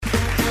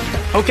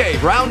Okay,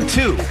 round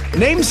two.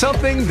 Name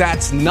something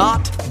that's not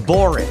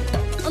boring.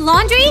 A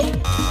laundry?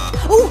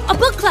 Ooh, a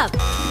book club.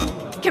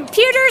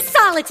 Computer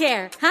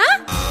solitaire,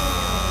 huh?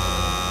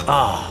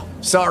 Ah,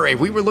 sorry,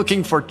 we were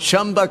looking for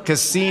Chumba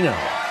Casino.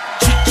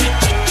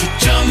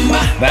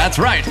 That's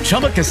right,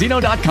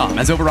 ChumbaCasino.com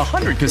has over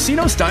 100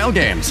 casino-style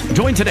games.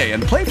 Join today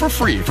and play for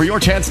free for your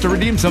chance to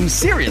redeem some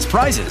serious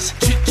prizes.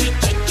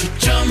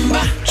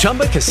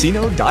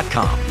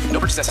 ChumbaCasino.com. No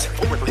purchase necessary.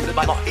 Void where prohibited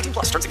by law. 18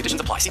 plus. Terms and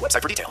conditions apply. See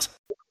website for details.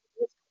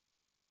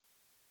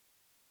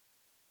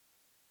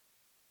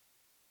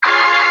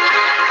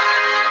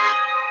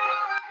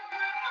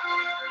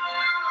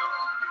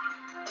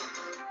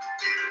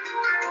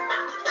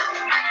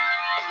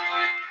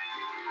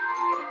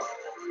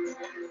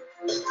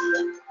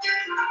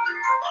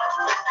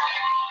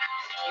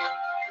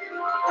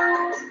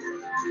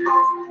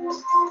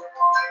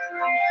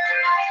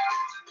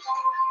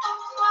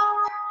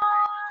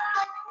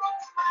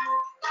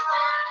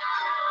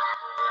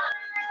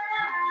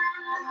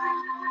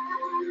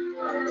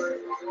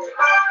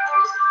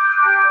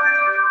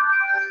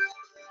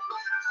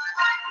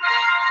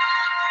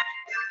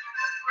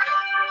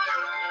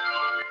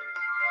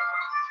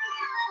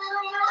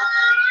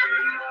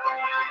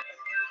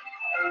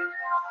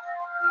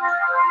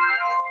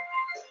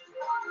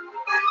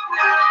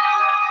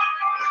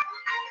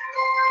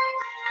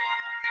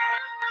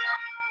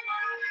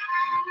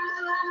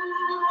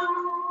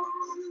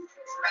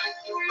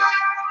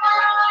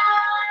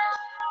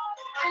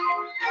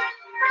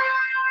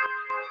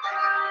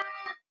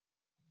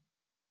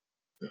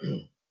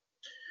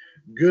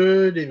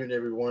 Good evening,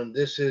 everyone.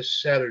 This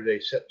is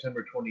Saturday,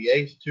 September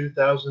 28th,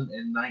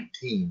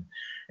 2019,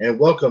 and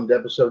welcome to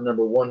episode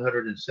number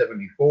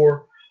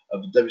 174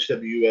 of the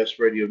WCWUS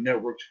Radio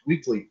Network's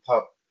weekly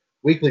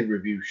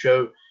review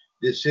show.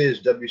 This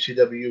is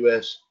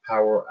WCWUS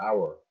Power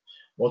Hour.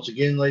 Once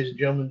again, ladies and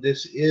gentlemen,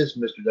 this is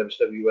Mr.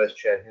 WCWUS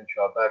Chad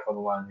Henshaw back on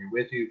the line here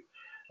with you.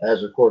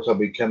 As of course, I'll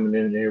be coming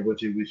in here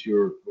with you with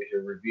your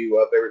review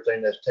of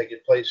everything that's taken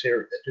place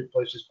here that took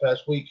place this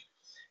past week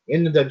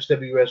in the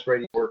WCWUS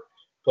Radio Network.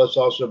 Plus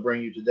also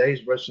bring you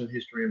today's wrestling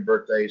history and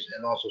birthdays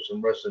and also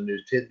some wrestling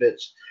news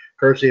tidbits,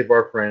 courtesy of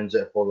our friends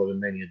at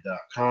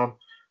 411mania.com. Of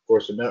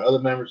course, the other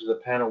members of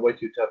the panel, way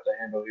too tough to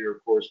handle here,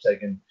 of course,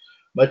 taking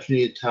much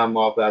needed time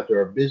off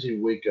after a busy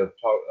week of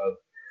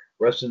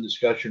wrestling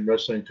discussion,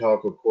 wrestling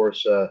talk. Of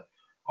course,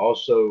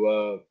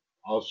 also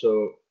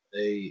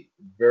a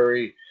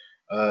very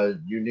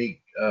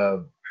unique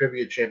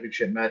trivia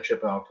championship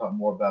matchup, and I'll talk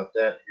more about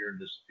that here in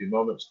just a few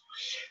moments.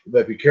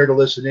 But if you care to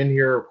listen in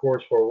here, of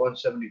course, for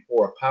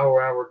 174, a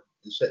Power Hour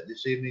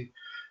this evening,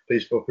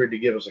 please feel free to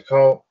give us a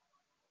call.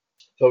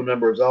 Phone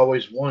number is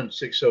always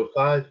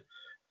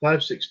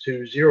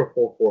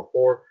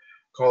 1-605-562-0444.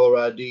 Caller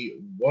ID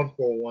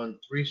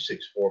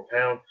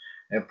 141364#,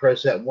 and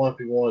press that 1 if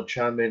you want to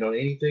chime in on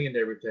anything and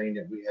everything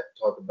that we have to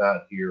talk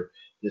about here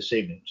this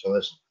evening. So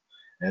listen.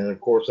 And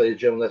of course, ladies and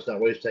gentlemen, let's not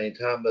waste any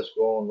time. Let's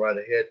go on right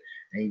ahead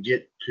and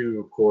get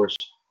to, of course,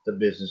 the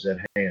business at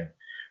hand.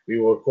 We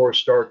will, of course,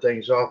 start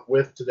things off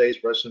with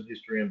today's wrestling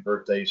history and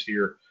birthdays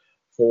here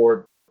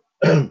for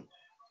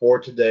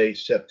today,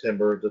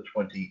 September the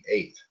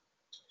 28th.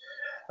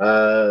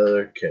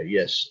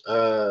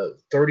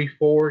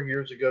 34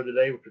 years ago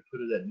today, which would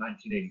put it at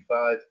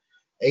 1985,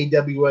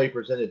 AWA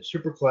presented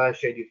Super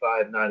Clash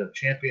 85 Night of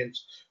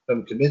Champions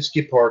from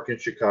Kaminsky Park in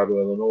Chicago,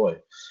 Illinois.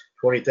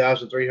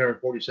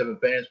 20,347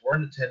 fans were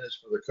in attendance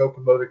for the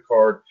co-promoted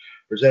card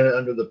presented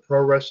under the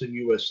Pro Wrestling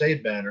USA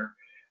banner.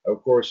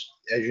 Of course,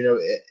 as you know,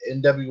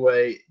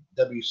 NWA,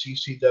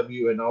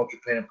 WCCW, and All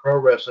Japan Pro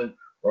Wrestling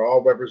were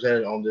all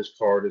represented on this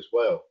card as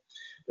well.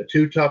 The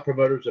two top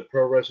promoters of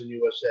Pro Wrestling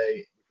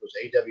USA, which was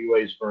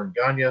AWA's Vern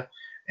Gagne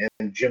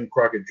and Jim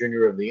Crockett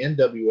Jr. of the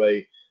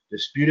NWA,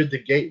 disputed the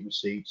gate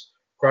receipts.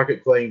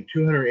 Crockett claimed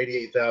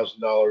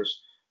 $288,000,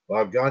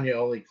 while Gagne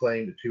only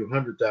claimed that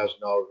 $200,000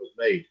 was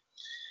made.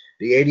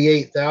 The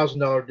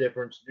 $88,000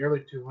 difference, nearly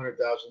 $200,000 a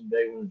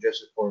day when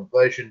adjusted for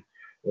inflation,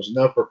 was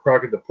enough for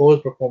Crockett to pull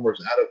his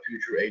performers out of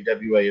future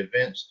AWA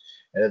events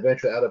and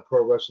eventually out of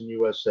Pro Wrestling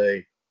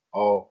USA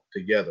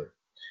altogether.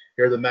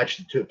 Here are the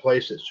matches that took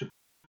place at Super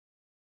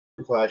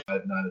Clash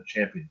 5 Night of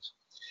Champions.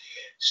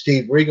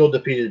 Steve Regal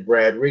defeated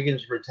Brad Regan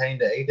to retain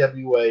the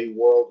AWA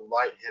World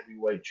Light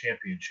Heavyweight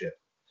Championship.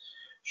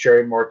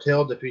 Sherry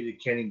Martel defeated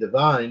Kenny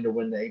Devine to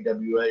win the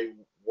AWA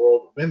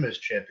World Women's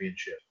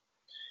Championship.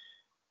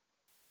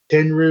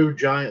 Tenryu,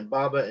 Giant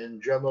Baba,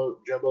 and Jumbo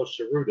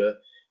Saruda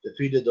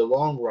defeated the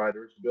Long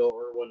Riders, Bill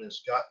and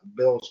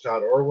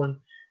Scott Irwin,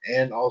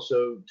 and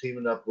also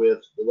teaming up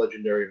with the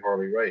legendary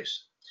Harley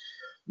Race.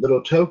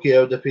 Little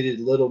Tokyo defeated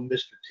Little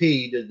Mr.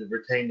 T to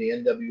retain the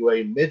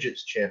NWA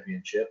Midgets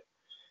Championship.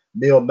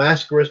 Neil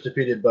Mascaris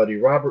defeated Buddy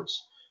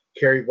Roberts.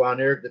 Kerry Von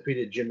Erich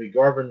defeated Jimmy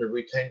Garvin to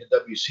retain the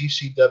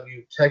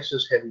WCCW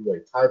Texas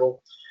Heavyweight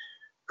title.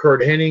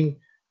 Kurt Hennig,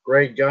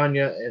 Greg Gagne,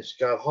 and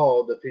Scott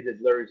Hall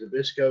defeated Larry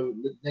Zbyszko,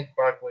 Nick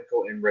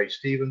Bockwinkel, and Ray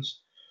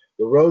Stevens.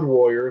 The Road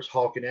Warriors,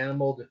 Hawk and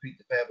Animal, defeat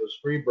the Fabulous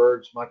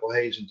Freebirds, Michael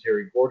Hayes and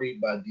Terry Gordy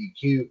by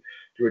DQ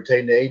to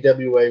retain the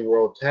AWA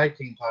World Tag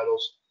Team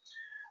titles.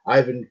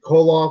 Ivan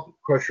Koloff,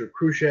 Crusher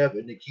Khrushchev,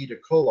 and Nikita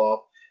Koloff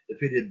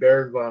defeated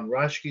Baron von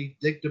Raschke,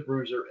 Dick the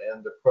Bruiser,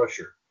 and the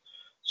Crusher.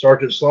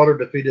 Sergeant Slaughter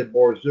defeated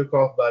Boris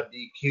Zukov by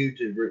DQ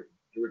to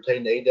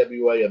retain the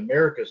AWA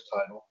Americas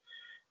title.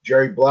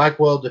 Jerry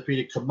Blackwell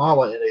defeated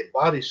Kamala in a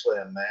body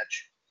slam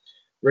match.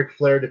 Ric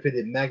Flair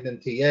defeated Magnum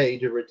TA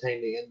to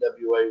retain the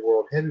NWA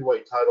World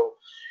Heavyweight title.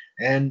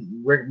 And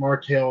Rick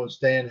Martel and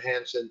Stan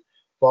Hansen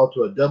fought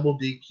to a double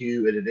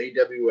DQ in an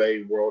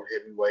AWA World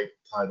Heavyweight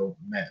title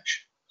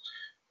match.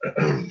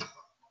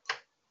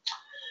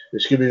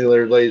 Excuse me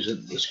there, ladies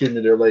and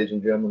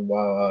gentlemen,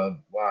 while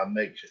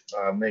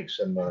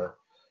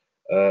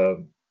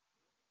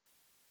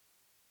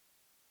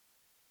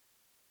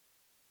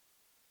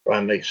I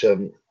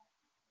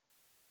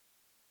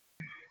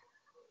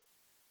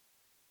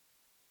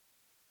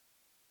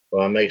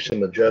make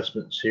some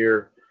adjustments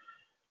here.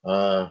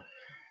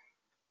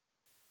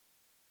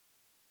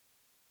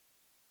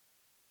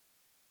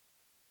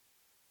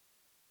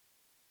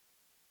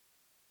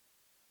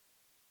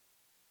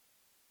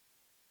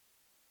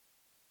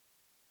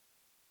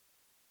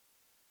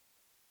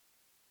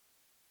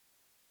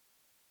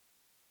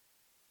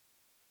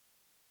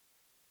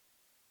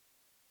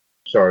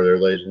 Sorry there,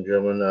 ladies and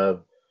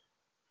gentlemen.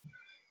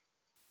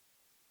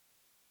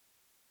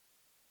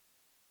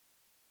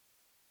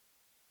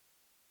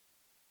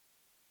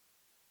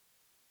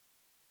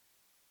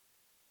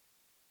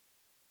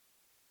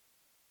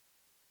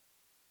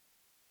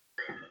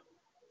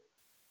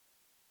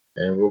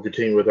 And we'll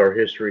continue with our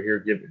history here.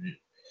 Give me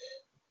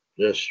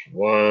just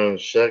 1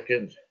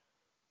 second.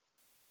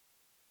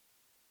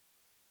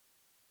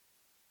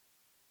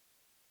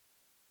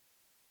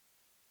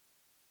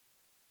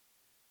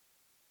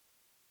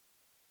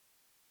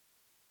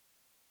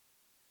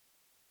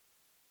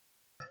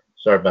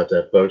 Sorry about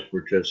that, folks.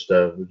 We're just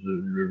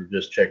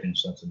checking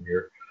something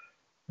here.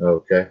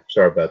 Okay,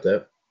 sorry about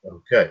that.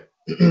 Okay,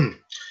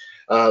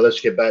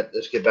 let's get back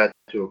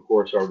to, of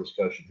course, our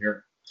discussion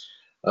here.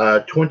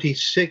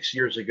 26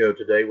 years ago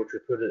today, which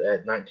would put it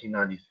at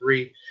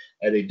 1993,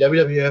 at a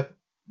WWF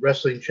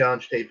Wrestling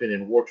Challenge taping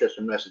in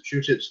Worcester,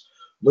 Massachusetts,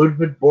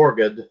 Ludwig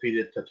Borga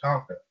defeated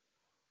Tatanka.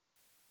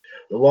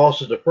 The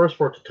loss is the first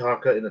for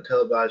Tatanka in a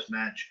televised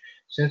match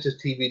since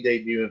his TV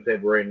debut in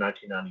February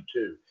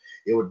 1992.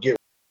 It would get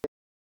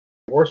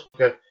worse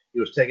because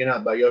he was taken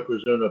out by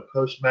Yokozuna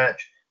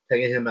post-match,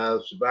 taking him out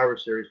of Survivor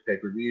Series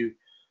pay-per-view.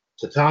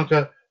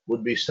 Tatanka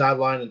would be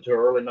sidelined until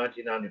early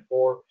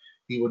 1994.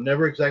 He would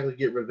never exactly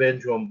get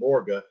revenge on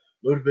Borga.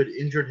 Ludwig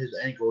injured his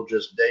ankle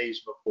just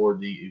days before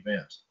the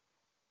event.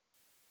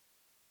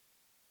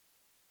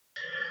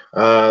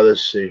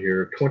 Let's see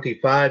here.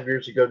 25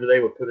 years ago today,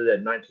 we'll put it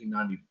at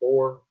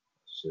 1994.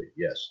 Let's see,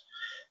 yes.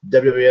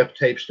 WWF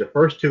tapes the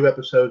first 2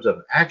 episodes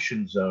of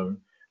Action Zone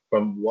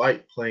from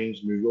White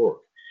Plains, New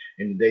York.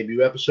 In the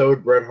debut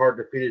episode, Bret Hart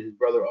defeated his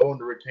brother Owen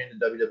to retain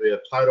the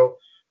WWF title.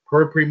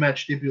 Per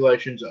pre-match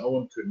stipulations,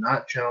 Owen could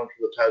not challenge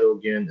for the title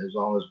again as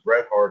long as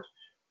Bret Hart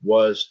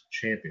was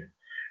champion.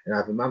 And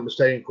if I'm not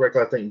mistaken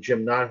correctly, I think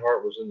Jim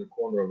Neidhart was in the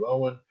corner of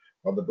Owen,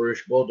 while the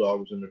British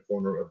Bulldog was in the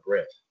corner of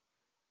Bret.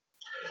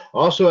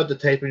 Also at the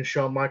taping,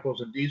 Shawn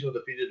Michaels and Diesel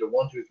defeated the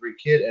 1-2-3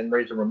 Kid and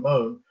Razor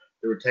Ramon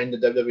to retain the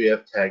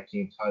WWF Tag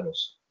Team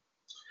titles.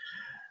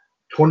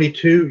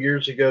 22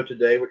 years ago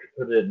today, which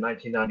would put it in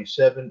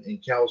 1997, in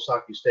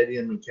Kawasaki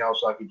Stadium in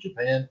Kawasaki,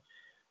 Japan,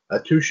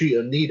 Atsushi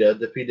Onita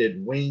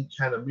defeated Wing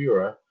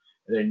Kanemaru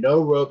in a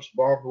no-ropes,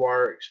 barbed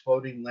wire,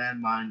 exploding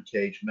landmine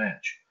cage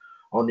match.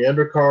 On the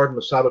undercard,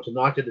 Masato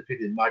Tanaka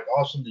defeated Mike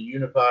Awesome to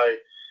unify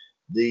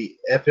the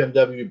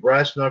FMW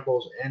Brass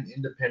Knuckles and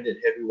Independent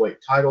Heavyweight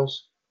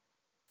titles.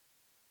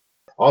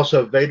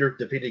 Also, Vader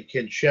defeated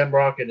Ken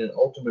Shamrock in an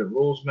Ultimate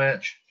Rules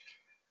match.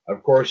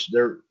 There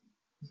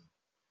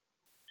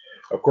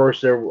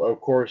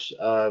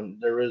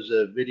is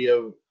a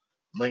video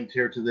linked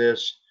here to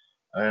this,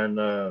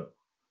 and I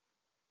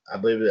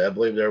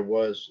believe there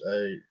was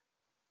a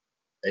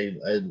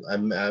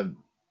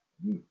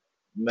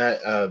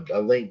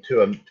link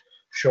to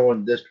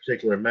showing this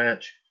particular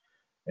match,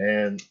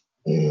 and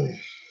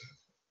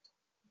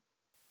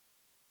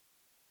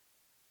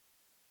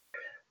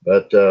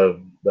but I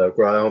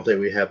don't think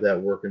we have that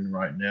working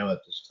right now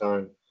at this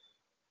time.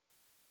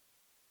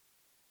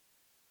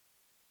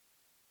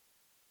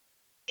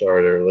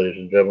 Sorry there, ladies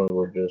and gentlemen.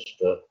 We're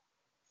just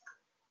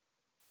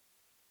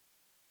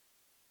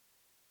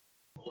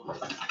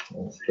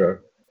okay.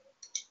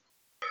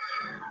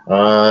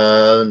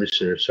 Let me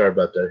see. Sorry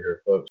about that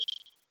here, folks.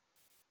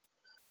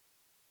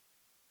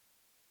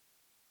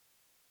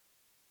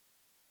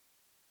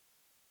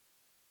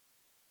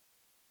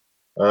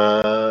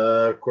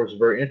 Of course,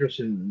 very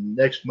interesting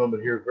next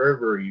moment here. Very,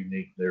 very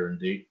unique there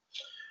indeed.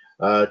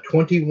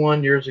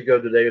 21 years ago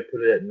today, I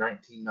put it at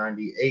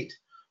 1998.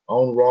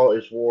 On Raw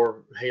is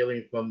War,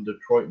 hailing from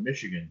Detroit,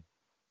 Michigan.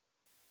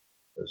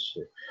 Let's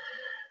see.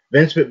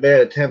 Vince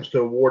McMahon attempts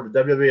to award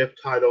the WWF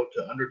title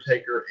to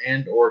Undertaker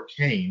and/or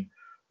Kane.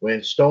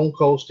 when Stone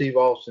Cold Steve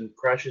Austin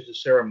crashes the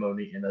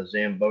ceremony in a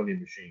Zamboni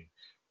machine,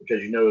 which,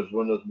 as you know, is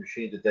one of those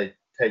machines that they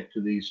take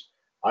to these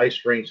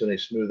ice rinks and they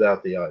smooth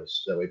out the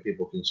ice. That way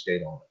people can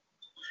skate on it.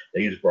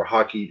 They use it for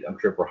hockey, I'm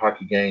sure, for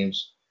hockey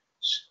games,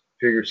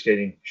 figure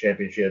skating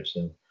championships,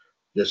 and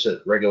just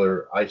at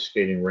regular ice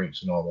skating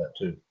rinks and all that,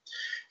 too.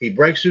 He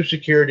breaks through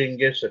security and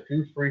gets a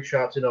few free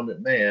shots in on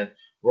McMahon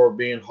before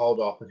being hauled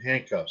off in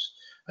handcuffs.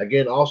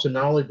 Again, Austin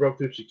not only broke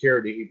through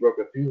security, he broke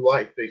a few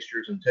light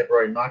fixtures and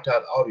temporarily knocked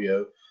out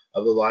audio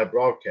of the live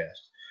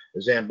broadcast.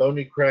 The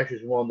Zamboni crash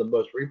is one of the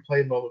most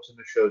replayed moments in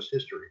the show's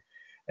history.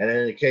 And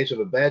in the case of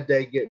a bad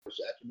day get was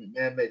after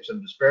McMahon made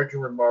some disparaging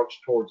remarks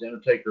towards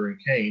Undertaker and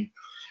Kane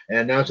and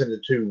announcing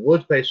the two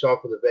would face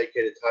off for the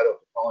vacated title at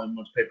the following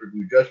month's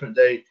pay-per-view Judgment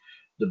Day,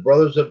 the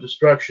Brothers of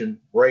Destruction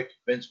break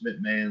Vince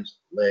McMahon's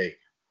leg.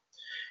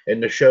 In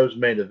the show's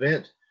main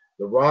event,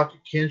 The Rock,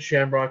 Ken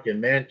Shamrock,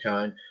 and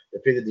Mankind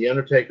defeated The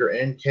Undertaker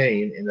and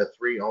Kane in a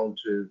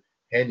 3-on-2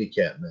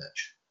 handicap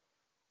match.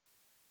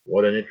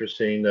 What an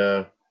interesting,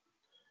 of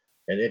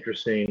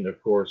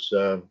course,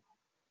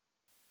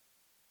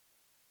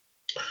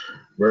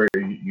 very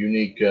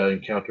unique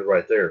encounter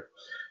right there.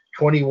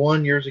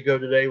 21 years ago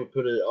today, we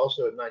put it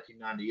also in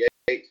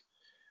 1998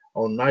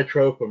 on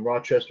Nitro from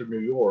Rochester, New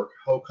York.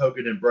 Hulk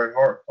Hogan and Bret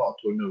Hart fought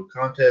to a no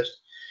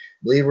contest.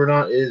 Believe it or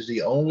not, it is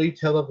the only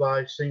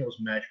televised singles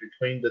match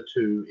between the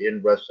two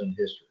in wrestling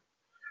history.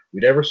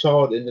 We never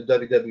saw it in the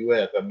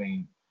WWF. I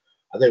mean,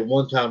 I think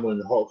one time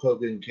when Hulk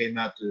Hogan came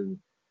out to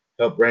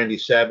help Randy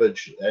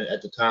Savage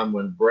at the time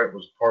when Bret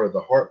was part of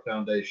the Hart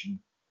Foundation,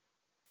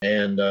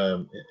 and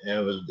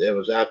it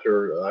was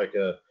after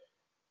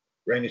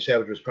Randy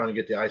Savage was trying to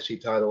get the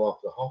IC title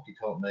off the Honky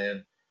Tonk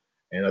Man,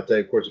 and I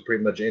think, of course, it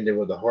pretty much ended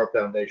with the Hart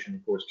Foundation,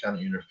 of course, kind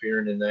of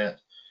interfering in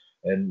that.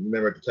 And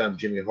remember, at the time,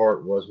 Jimmy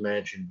Hart was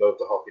managing both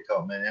the Honky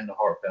Tonk Man and the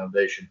Hart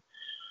Foundation.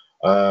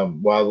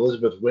 While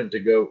Elizabeth went to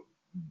go,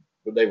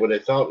 when they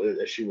thought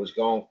that she was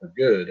gone for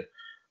good,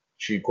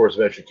 she, of course,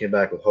 eventually came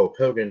back with Hulk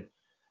Hogan.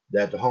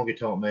 That the Honky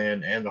Tonk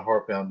Man and the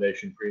Hart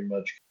Foundation pretty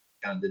much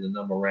kind of did a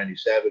number on Randy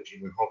Savage,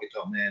 even Honky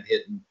Tonk Man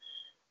hitting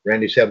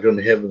Randy Savage on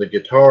the head with a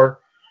guitar.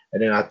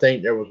 And then I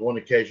think there was one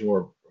occasion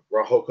where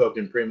Hulk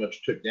Hogan pretty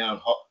much took down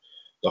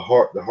the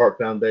Hart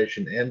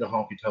Foundation and the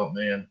Honky Tonk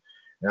Man.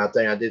 And I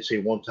think I did see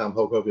one time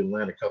Hulk Hogan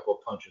land a couple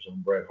of punches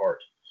on Bret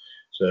Hart.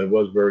 So it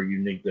was very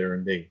unique there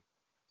indeed.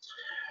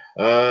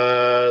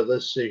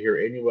 Let's see here.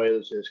 Anyway,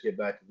 let's get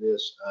back to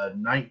this.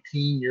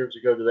 19 years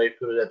ago today,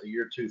 put it at the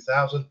year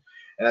 2000,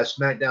 at a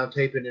SmackDown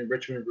taping in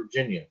Richmond,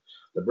 Virginia.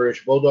 The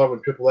British Bulldog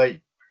and Triple H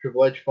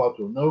fought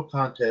to a no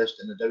contest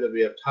in the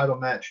WWF title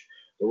match.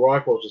 The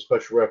Rock was a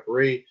special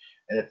referee,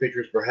 and it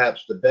features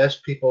perhaps the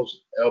best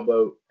people's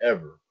elbow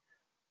ever.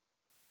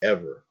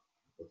 Ever,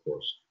 of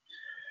course.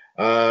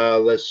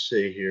 Let's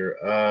see here.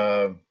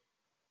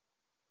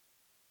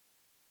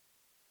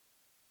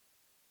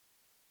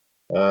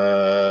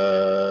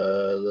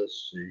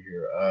 Let's see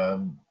here.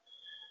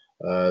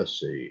 Let's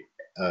see.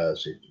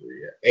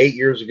 8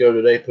 years ago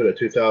today, put it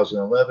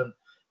 2011.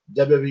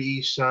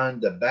 WWE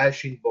signed the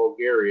bashing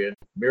Bulgarian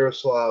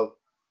Miroslav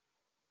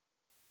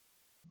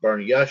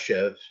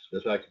Barnyashev,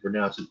 that's how I can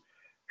pronounce it,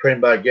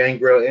 trained by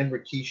Gangrel and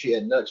Rikishi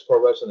at Nux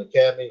Pro Wrestling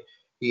Academy.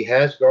 He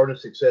has garnered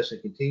success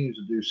and continues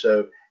to do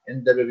so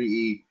in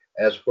WWE,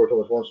 as of course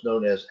was once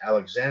known as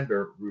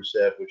Alexander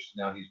Rusev, which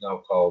he's now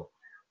called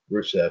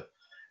Rusev.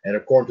 And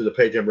according to the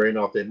page I'm reading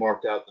off, they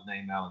marked out the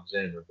name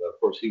Alexander, but of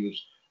course he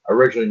was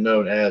originally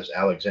known as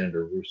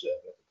Alexander Rusev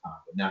at the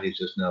time, but now he's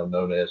just now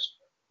known as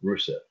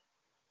Rusev.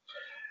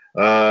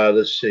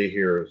 Let's see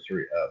here.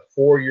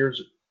 4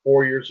 years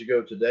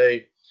ago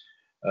today,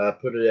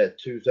 put it at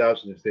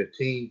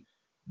 2015.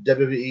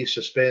 WWE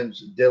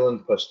suspends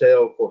Dylan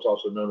Postel, of course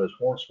also known as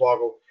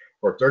Hornswoggle,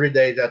 for 30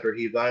 days after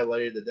he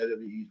violated the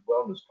WWE's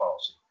wellness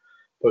policy.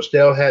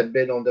 Postel hadn't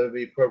been on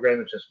WWE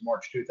programming since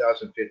March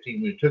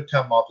 2015 when he took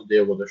time off to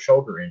deal with a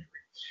shoulder injury.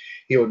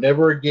 He would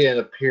never again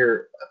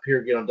appear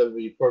again on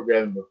WWE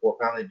programming before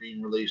finally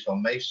being released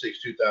on May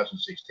 6,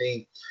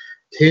 2016,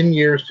 10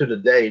 years to the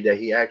day that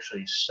he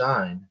actually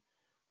signed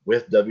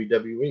with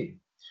WWE.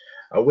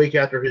 A week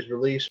after his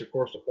release, of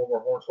course, the former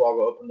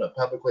Hornswoggle opened up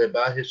publicly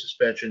about his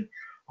suspension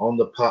on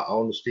the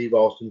Steve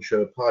Austin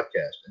Show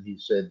podcast, and he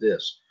said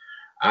this: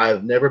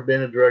 "I've never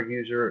been a drug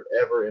user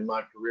ever in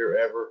my career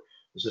ever.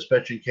 The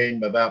suspension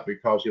came about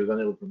because he was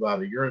unable to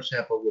provide a urine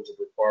sample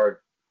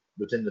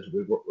within the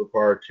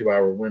required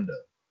 2-hour window."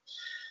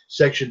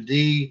 Section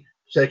 8D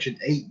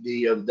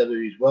of the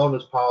WWE's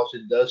wellness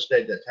policy does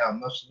state that talent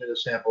must submit a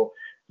sample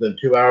within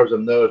 2 hours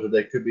of notice, or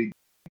they could be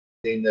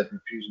deemed as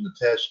refusing the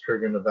test,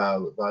 triggering a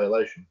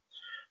violation.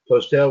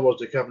 Postel was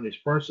the company's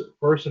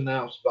first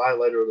announced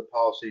violator of the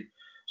policy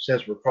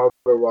since Ricardo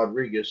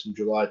Rodriguez in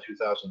July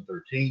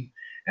 2013,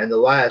 and the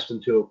last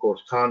until, of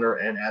course, Connor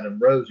and Adam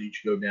Rose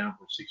each go down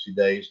for 60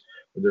 days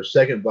with their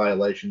second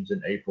violations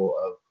in April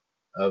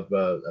of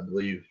I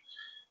believe,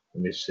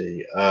 let me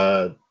see,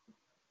 I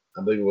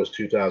believe it was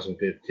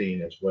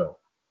 2015 as well.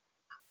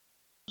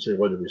 Let's see,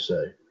 what did we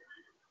say?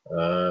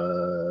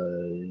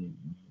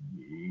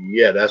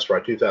 Yeah, that's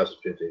right.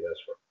 2015.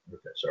 That's right.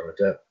 Okay, sorry about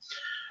that.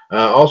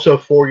 Also,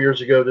 4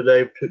 years ago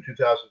today,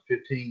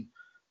 2015,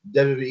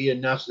 WWE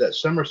announced that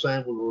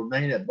SummerSlam will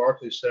remain at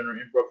Barclays Center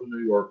in Brooklyn,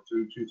 New York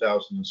through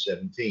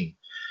 2017.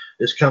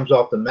 This comes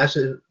off the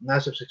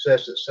massive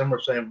success that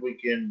SummerSlam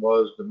weekend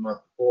was the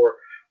month before,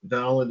 with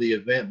not only the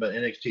event but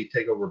NXT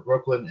TakeOver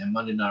Brooklyn and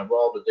Monday Night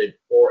Raw the day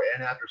before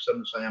and after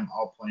SummerSlam,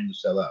 all playing to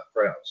sell out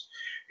crowds.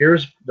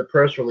 Here's the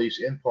press release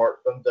in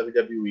part from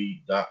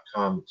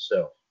WWE.com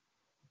itself.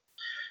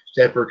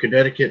 Stamford,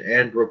 Connecticut,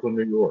 and Brooklyn,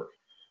 New York.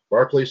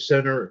 Barclays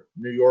Center,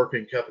 New York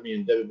and Company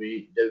and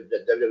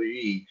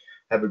WWE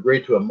have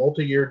agreed to a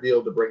multi-year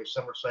deal to bring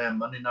SummerSlam,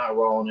 Monday Night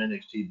Raw, and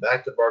NXT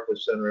back to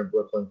Barclays Center in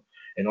Brooklyn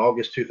in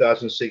August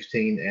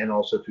 2016 and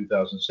also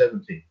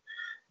 2017.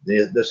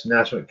 This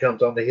announcement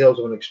comes on the heels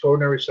of an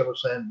extraordinary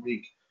SummerSlam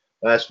week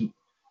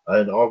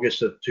in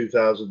August of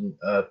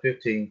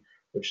 2015,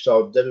 which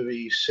saw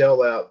WWE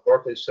sell out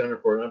Barclays Center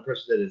for an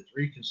unprecedented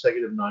 3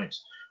 consecutive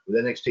nights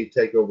with NXT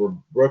TakeOver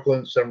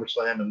Brooklyn,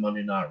 SummerSlam, and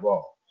Monday Night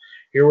Raw.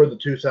 Here were the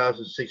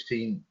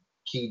 2016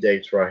 key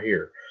dates right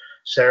here.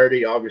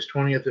 Saturday, August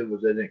 20th, it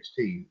was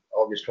NXT.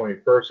 August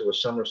 21st, it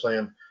was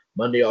SummerSlam.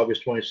 Monday,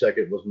 August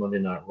 22nd, was Monday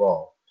Night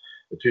Raw.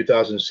 The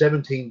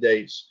 2017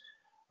 dates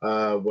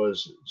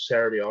was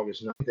Saturday,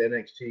 August 9th,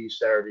 NXT.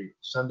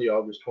 Sunday,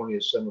 August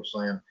 20th,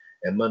 SummerSlam.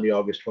 And Monday,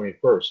 August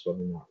 21st,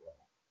 Monday Night Raw.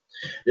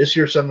 This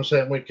year's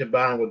SummerSlam week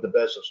combined with the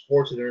best of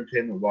sports and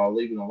entertainment while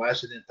leaving a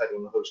lasting impact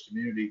on the host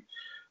community.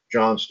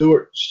 Jon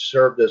Stewart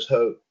served as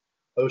host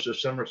of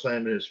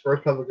SummerSlam in his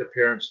first public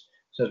appearance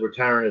since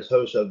retiring as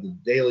host of The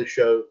Daily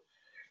Show,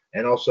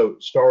 and also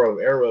star of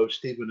Arrow,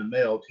 Stephen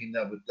Amell, teamed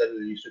up with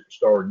WWE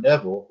superstar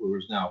Neville, who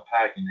is now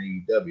Pac in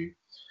AEW,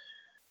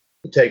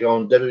 to take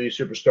on WWE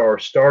superstar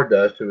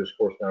Stardust, who is, of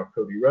course, now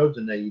Cody Rhodes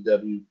in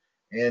AEW,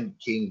 and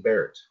King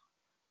Barrett.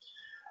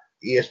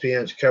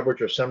 ESPN's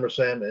coverage of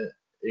SummerSlam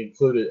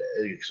included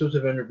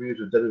exclusive interviews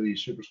with WWE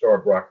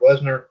superstar Brock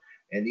Lesnar,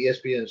 and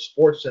ESPN's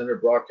Sports Center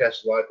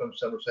broadcast live from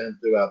SummerSlam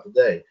throughout the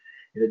day.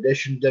 In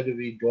addition,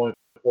 WWE joined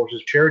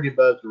forces charity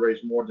buzz to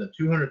raise more than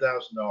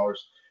 $200,000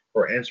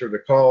 for Answer the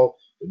Call,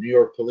 the New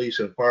York Police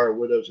and Fire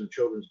Widows and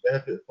Children's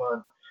Benefit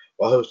Fund,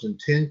 while hosting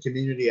 10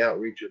 community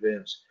outreach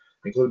events,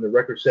 including the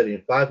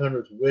record-setting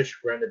 500th wish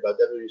granted by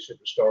WWE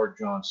superstar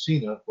John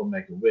Cena for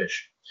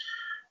Make-A-Wish.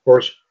 Of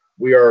course,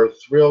 we are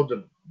thrilled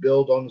to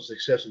build on the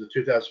success of the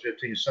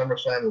 2015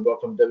 SummerSlam and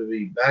welcome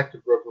WWE back to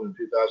Brooklyn in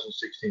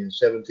 2016 and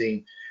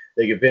 17.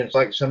 The events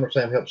like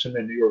SummerSlam help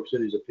cement New York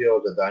City's appeal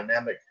as a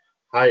dynamic,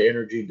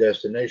 high-energy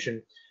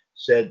destination,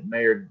 said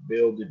Mayor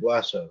Bill de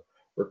Blasio.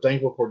 We're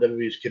thankful for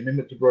WWE's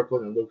commitment to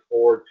Brooklyn and look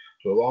forward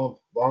to a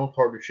long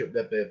partnership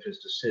that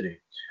benefits the city.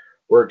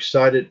 We're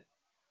excited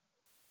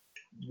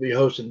to be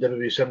hosting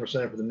WWE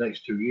SummerSlam for the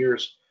next 2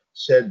 years,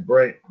 said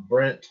Brett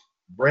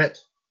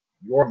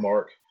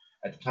Yormark,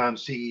 at the time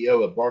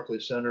CEO of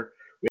Barclays Center.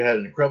 We had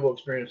an incredible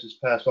experience this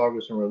past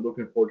August, and we're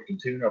looking forward to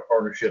continuing our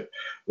partnership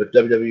with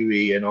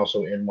WWE and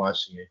also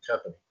NYC and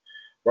Company.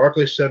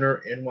 Barclays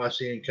Center,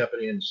 NYC and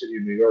Company, and the City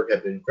of New York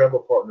have been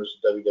incredible partners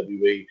with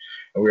WWE,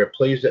 and we are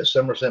pleased that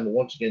SummerSlam will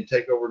once again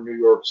take over New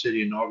York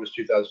City in August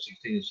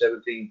 2016 and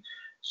 17,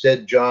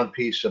 said John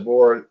P.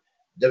 Sabor,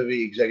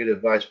 WWE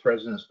Executive Vice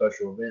President of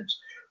Special Events.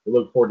 We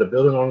look forward to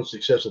building on the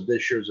success of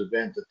this year's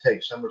event to take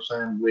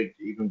SummerSlam week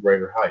to even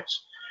greater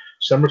heights.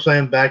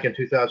 SummerSlam back in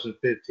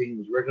 2015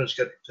 was originally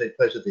scheduled to take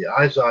place at the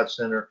Izod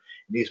Center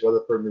in East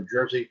Rutherford, New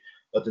Jersey,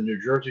 but the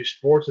New Jersey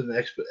Sports and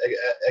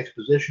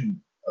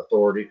Exposition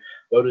Authority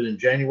voted in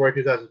January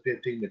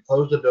 2015 to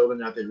close the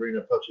building after the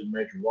arena posted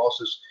major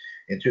losses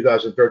in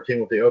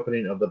 2013 with the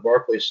opening of the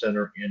Barclays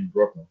Center in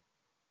Brooklyn.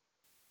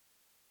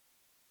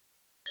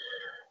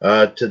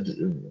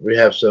 We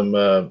have some,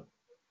 of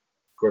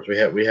course,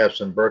 we have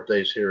some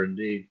birthdays here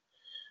indeed.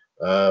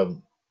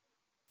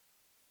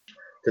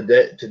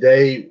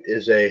 Today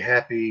is a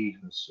happy.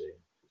 Let's see.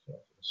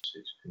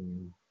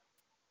 16,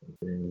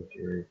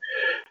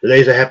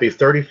 Today's a happy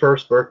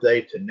 31st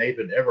birthday to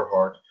Nathan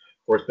Everhart,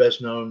 of course,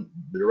 best known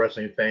to the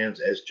wrestling fans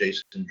as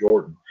Jason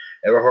Jordan.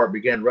 Everhart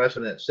began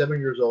wrestling at 7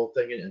 years old,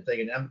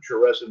 thinking amateur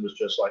wrestling was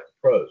just like the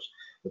pros.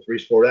 The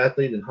three-sport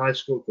athlete in high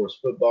school, of course,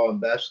 football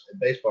and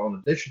baseball,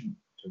 in addition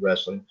to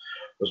wrestling,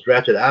 was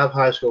drafted out of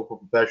high school for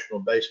professional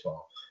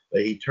baseball,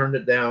 but he turned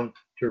it down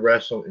to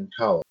wrestle in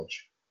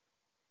college.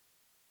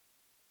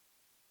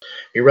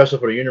 He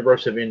wrestled for the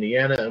University of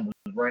Indiana and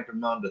was ranked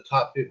among the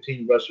top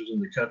 15 wrestlers in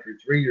the country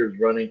 3 years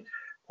running,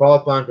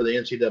 qualifying for the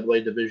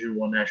NCAA Division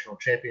I National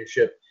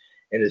Championship.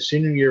 In his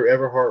senior year,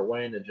 Everhart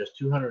weighed at just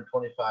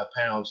 225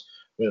 pounds,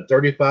 went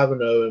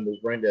 35-0, and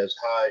was ranked as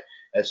high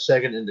as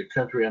second in the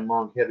country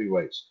among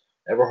heavyweights.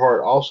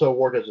 Everhart also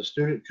worked as a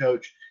student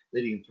coach,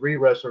 leading 3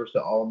 wrestlers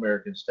to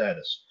All-American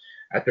status.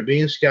 After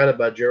being scouted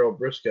by Gerald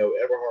Briscoe,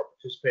 Everhart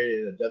participated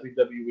in a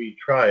WWE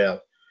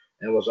tryout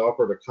and was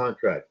offered a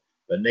contract,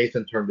 but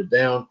Nathan turned it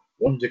down,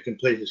 wanting to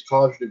complete his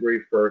college degree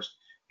first.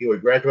 He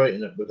would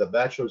graduate with a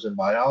bachelor's in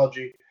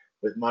biology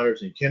with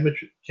minors in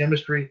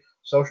chemistry,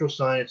 social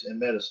science, and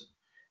medicine.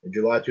 In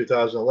July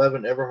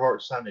 2011,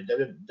 Everhart signed a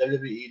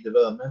WWE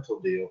developmental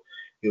deal,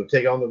 He would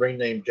take on the ring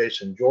name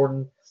Jason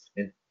Jordan.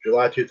 In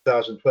July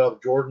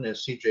 2012, Jordan and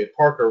C.J.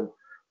 Parker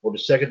were the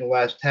second to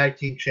last tag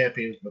team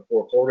champions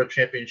before Florida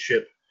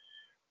Championship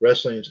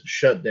Wrestling's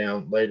shut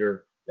down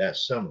later that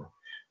summer.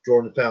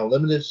 Jordan found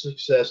limited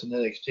success in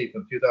NXT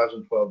from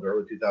 2012 to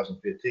early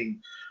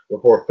 2015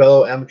 before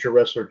fellow amateur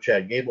wrestler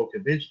Chad Gable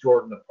convinced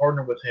Jordan to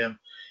partner with him.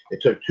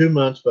 It took 2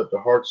 months, but the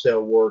hard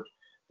sell worked.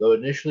 Though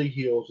initially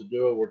heels, the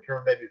duo were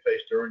turned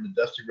babyface during the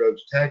Dusty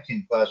Rhodes Tag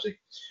Team Classic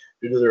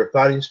due to their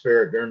fighting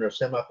spirit during their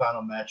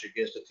semifinal match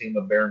against a team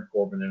of Baron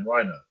Corbin and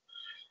Rhino.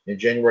 In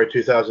January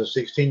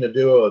 2016, the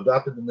duo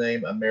adopted the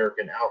name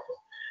American Alpha.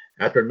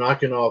 After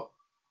knocking off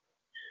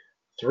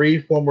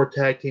 3 former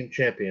tag team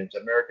champions,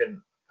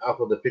 American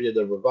Alpha defeated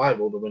the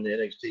Revival to win the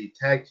NXT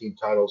tag team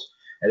titles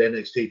at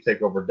NXT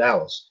TakeOver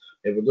Dallas.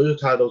 They would lose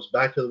the titles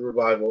back to the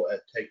Revival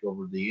at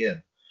TakeOver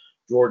DN.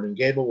 Jordan and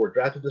Gable were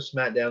drafted to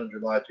SmackDown in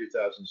July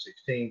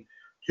 2016.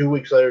 2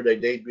 weeks later, they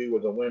debuted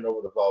with a win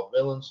over the Vault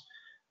Villains.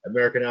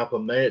 American Alpha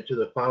made it to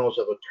the finals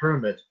of a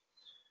tournament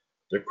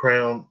to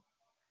crown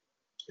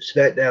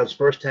SmackDown's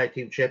first tag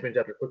team champions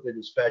after quickly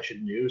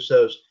dispatching the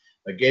Usos.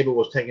 Gable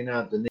was taken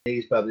out at the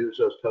knees by the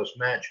Usos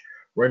post-match,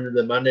 rendering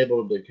them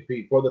unable to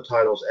compete for the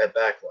titles at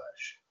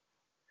Backlash.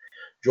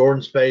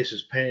 Jordan's face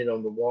is painted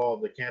on the wall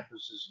of the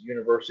campus's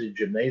university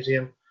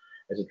gymnasium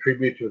as a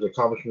tribute to his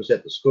accomplishments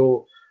at the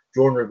school.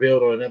 Jordan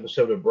revealed on an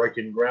episode of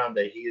Breaking Ground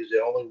that he is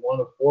the only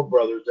one of 4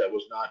 brothers that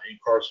was not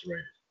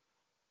incarcerated.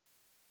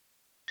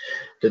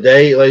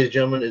 Today, ladies and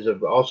gentlemen, is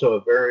also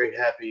a very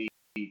happy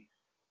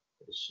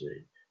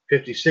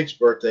 56th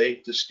birthday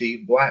to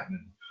Steve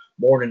Blackman.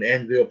 Born in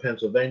Annville,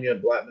 Pennsylvania,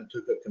 Blackman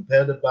took up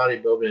competitive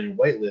bodybuilding and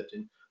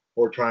weightlifting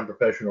before trying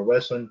professional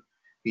wrestling.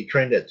 He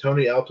trained at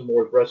Tony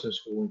Altomore's wrestling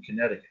school in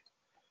Connecticut.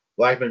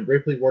 Blackman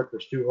briefly worked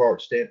for Stu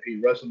Hart's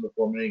Stampede Wrestling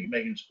before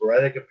making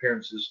sporadic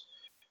appearances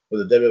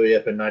with the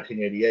WWF in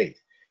 1988.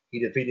 He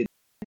defeated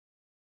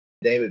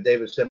David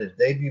Davidson in his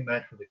debut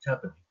match for the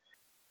company.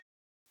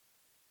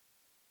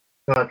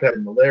 He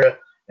contracted malaria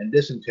and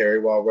dysentery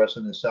while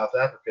wrestling in South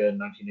Africa in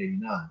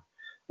 1989.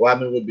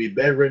 Blackman would be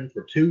bedridden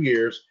for 2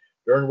 years,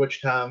 during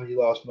which time he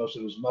lost most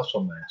of his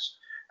muscle mass.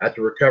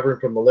 After recovering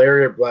from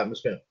malaria, Blackman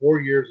spent 4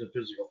 years in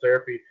physical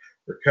therapy,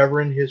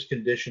 recovering his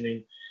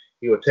conditioning.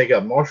 He would take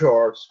up martial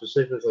arts,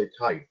 specifically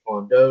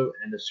Taekwondo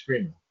and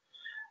Eskrima.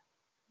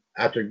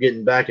 After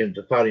getting back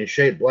into fighting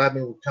shape,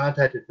 Blackman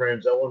contacted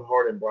friends Owen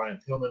Hart and Brian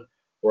Pillman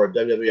for a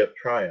WWF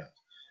tryout.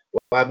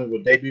 Blackman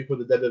would debut for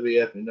the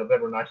WWF in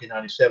November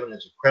 1997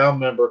 as a crowd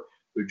member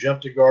who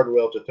jumped a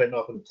guardrail to fend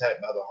off an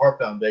attack by the Hart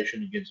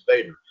Foundation against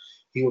Vader.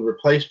 He would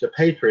replace the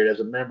Patriot as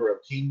a member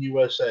of Team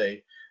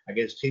USA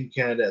against Team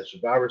Canada at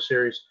Survivor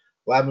Series.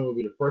 Blackman would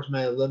be the first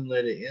man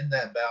eliminated in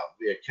that bout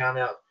via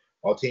countout,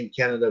 while Team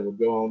Canada would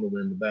go on to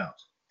win the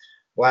bout.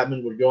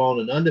 Blackman would go on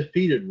an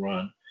undefeated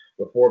run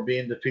before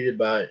being defeated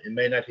in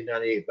May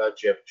 1998 by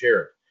Jeff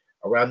Jarrett.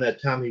 Around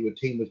that time, he would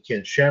team with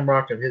Ken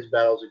Shamrock in his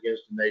battles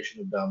against the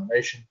Nation of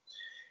Domination.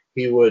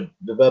 He would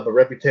develop a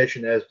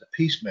reputation as the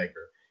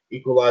Peacemaker,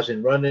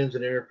 equalizing run-ins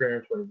and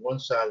interference when one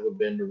side would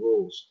bend the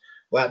rules.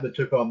 Blackman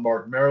took on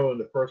Mark Merrow in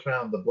the first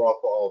round of the Brawl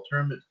for All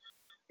tournament.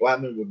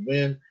 Blackman would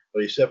win,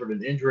 but he suffered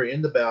an injury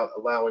in the bout,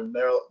 allowing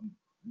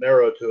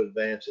Merrow to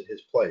advance in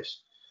his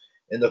place.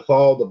 In the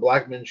fall, the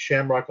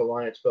Blackman-Shamrock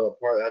alliance fell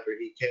apart after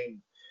he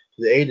came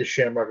to the aid of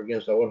Shamrock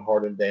against Owen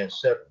Hart and Dan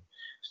Severn.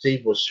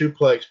 Steve was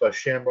suplexed by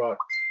Shamrock.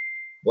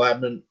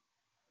 Blackman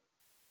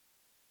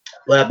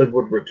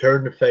would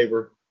return the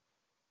favor.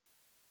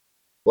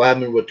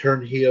 Blackman would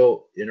turn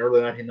heel in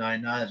early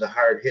 1999 as a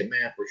hired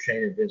hitman for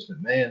Shane and Vince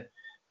McMahon.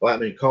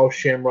 Blackman called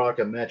Shamrock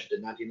a match at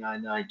the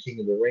 1999 King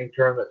of the Ring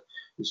tournament.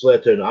 This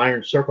led to an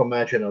Iron Circle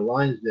match and a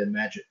Lions Den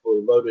match at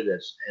Fully Loaded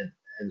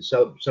and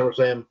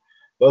SummerSlam,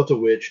 both of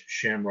which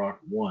Shamrock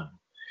won.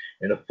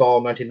 In the fall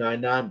of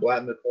 1999,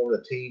 Blackman formed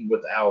a team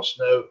with Al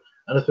Snow,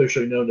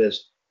 unofficially known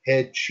as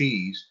Head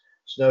Cheese.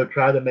 Snow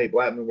tried to make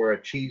Blackman wear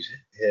a cheese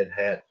head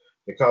hat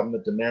to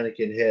complement the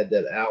mannequin head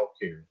that Al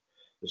carried.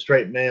 The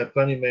straight man,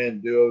 funny man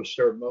duo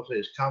served mostly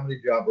as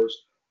comedy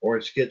jobbers or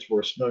in skits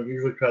where Snow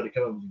usually tried to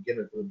come up with a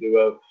gimmick for the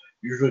duo,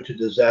 usually to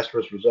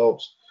disastrous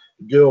results.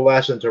 The duo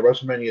lasted until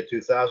WrestleMania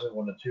 2000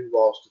 when the two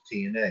lost to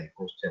TNA, of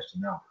course, Test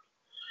and Albert.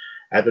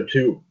 After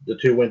the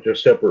two went their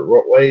separate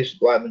ways,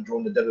 Blackman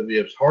joined the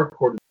WWF's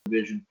Hardcore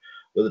division,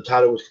 where the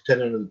title was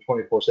contended under the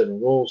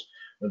 24/7 rules.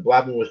 When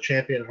Blackman was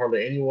champion,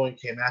 hardly anyone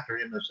came after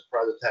him in a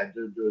surprise attack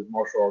due to his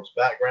martial arts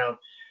background.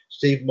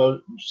 Steve's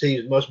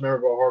most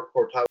memorable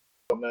Hardcore title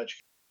match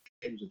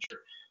came to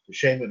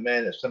Shane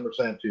McMahon at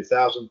SummerSlam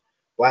 2000.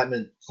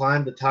 Blackman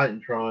climbed the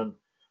Titantron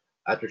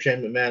after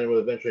Shane McMahon would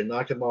eventually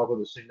knock him off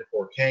with a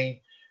Singapore cane.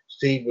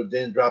 Steve would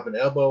then drop an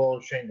elbow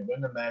on Shane to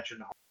win the match in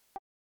the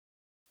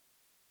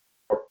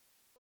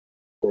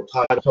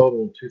title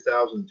total in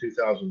 2000 and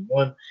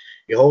 2001.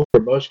 He holds the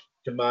most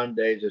combined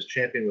days as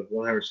champion with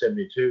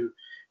 172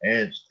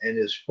 and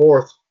his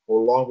fourth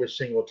for longest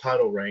single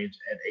title reigns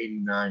at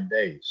 89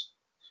 days.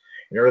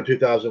 In early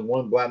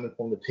 2001, Blackman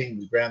formed a team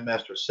with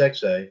Grandmaster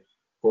Sexay,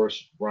 of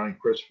course, Brian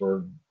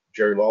Christopher,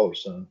 Jerry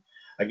Lawler's son,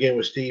 again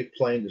with Steve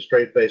playing the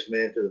straight-faced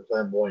man to the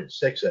flamboyant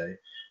 6A. The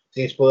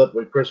team split up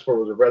when Christopher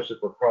was arrested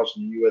for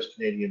crossing the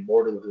U.S.-Canadian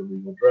border with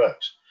illegal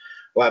drugs.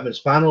 Blackman's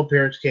final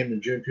appearance came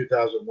in June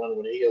 2001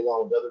 when he,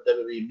 along with other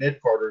WWE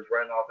mid-carders,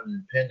 ran off in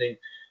an impending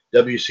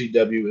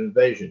WCW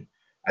invasion.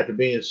 After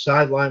being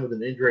sidelined with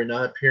an injury and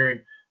not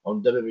appearing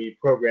on WWE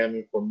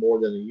programming for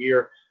more than a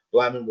year,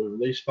 Blackman was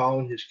released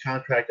following his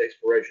contract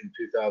expiration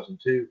in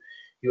 2002.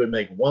 He would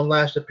make one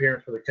last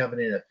appearance for the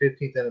company in a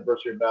 15th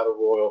anniversary battle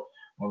royal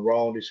on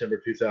Raw in December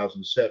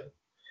 2007.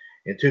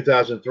 In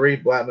 2003,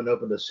 Blackman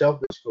opened a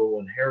self-defense school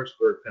in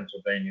Harrisburg,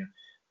 Pennsylvania,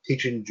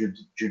 teaching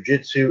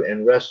jiu-jitsu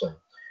and wrestling.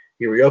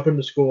 He reopened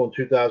the school in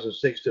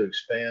 2006 to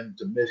expand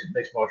to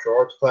mixed martial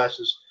arts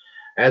classes.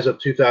 As of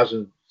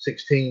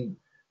 2016,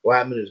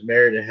 Blackman is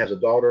married and has a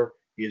daughter.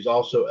 He was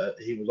also a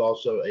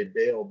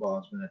bail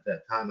bondsman at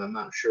that time. I'm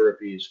not sure if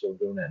he's still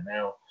doing that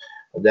now.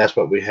 But that's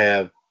what we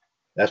have.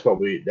 That's what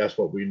we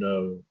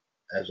know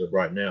as of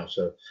right now.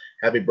 So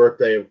happy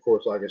birthday, of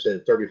course, like I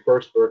said,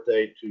 31st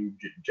birthday to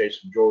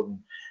Jason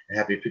Jordan, and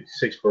happy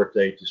 56th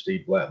birthday to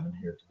Steve Blackman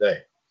here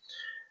today.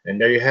 And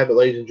there you have it,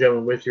 ladies and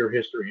gentlemen, with your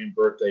history and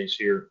birthdays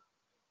here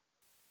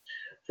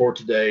for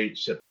today,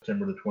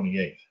 September the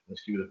 28th.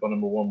 Let's give you the phone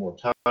number one more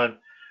time.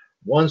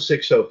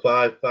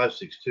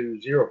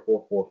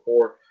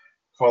 1-605-562-0444.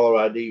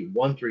 Caller ID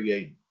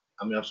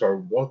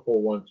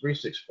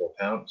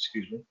 141-364 #.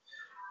 Excuse me.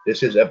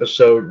 This is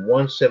episode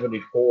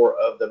 174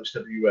 of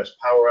WCWUS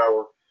Power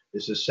Hour.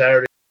 This is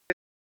Saturday.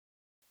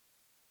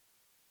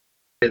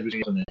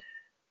 Mr.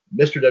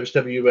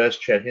 WCWUS,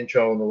 Chad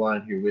Henshaw on the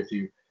line here with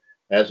you.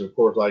 As, of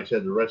course, like I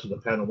said, the rest of the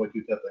panel went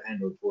through tough to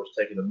handle, of course,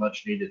 taking a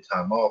much-needed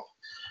time off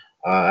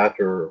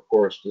after, of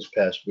course, this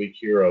past week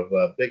here of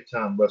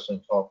big-time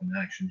wrestling talk and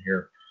action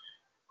here.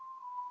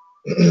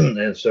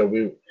 And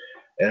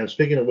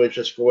speaking of which,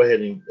 let's go ahead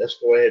and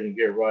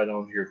get right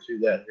on here to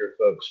that here,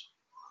 folks.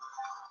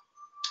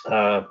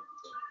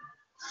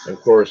 Of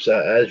course,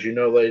 as you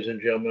know, ladies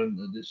and gentlemen,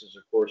 this is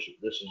of course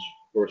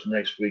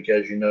next week,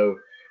 as you know,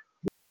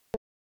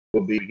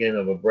 will be the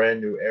beginning of a brand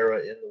new era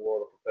in the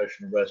world of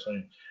professional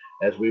wrestling,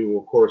 as we will,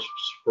 of course,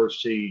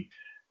 first see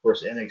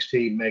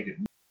NXT make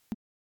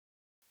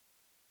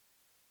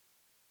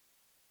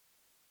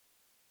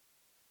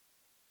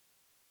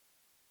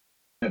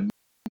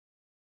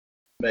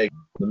the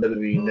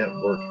WWE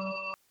Network,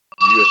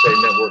 USA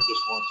Network.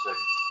 Just one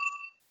second.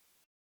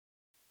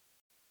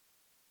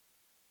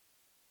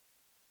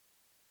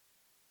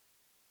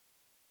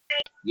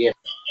 Yeah,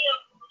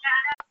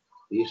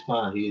 he's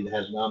fine. He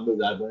has not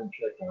moved. I went and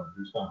checked on him.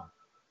 He's fine.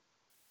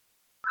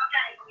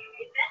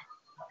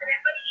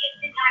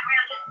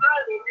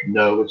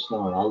 No, it's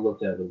not. I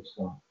looked at it. It's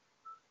not.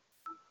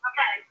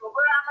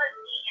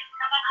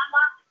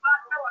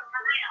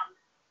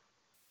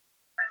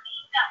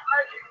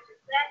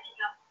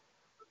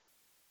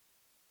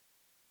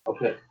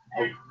 Okay.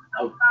 Okay.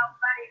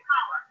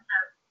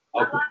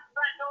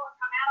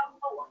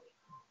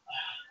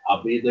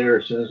 I'll be there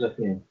as soon as I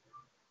can.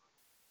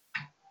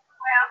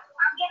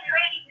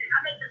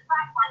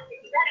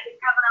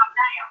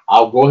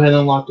 I'll go ahead and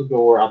unlock the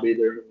door. I'll be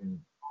there in a minute.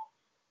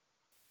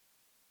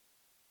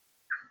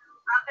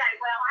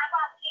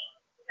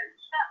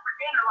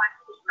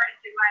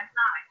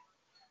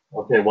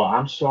 Okay, well,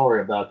 I'm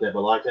sorry about that,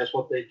 but like that's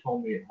what they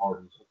told me at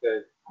Hardee's.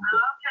 Okay.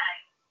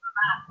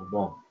 Okay.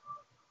 Bye.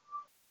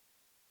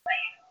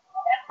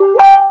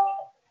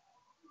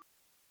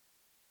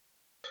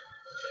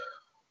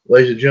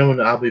 Ladies and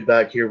gentlemen, I'll be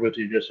back here with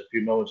you in just a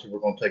few moments, and we're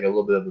going to take a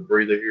little bit of a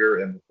breather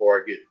here. And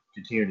before I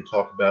continue to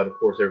talk about, of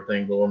course,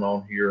 everything going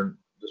on here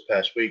this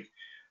past week,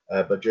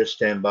 but just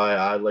stand by,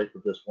 idly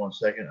for just 1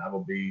 second. I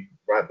will be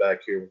right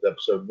back here with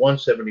episode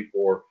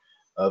 174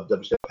 of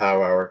WCW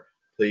Power Hour.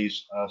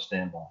 Please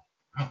stand by.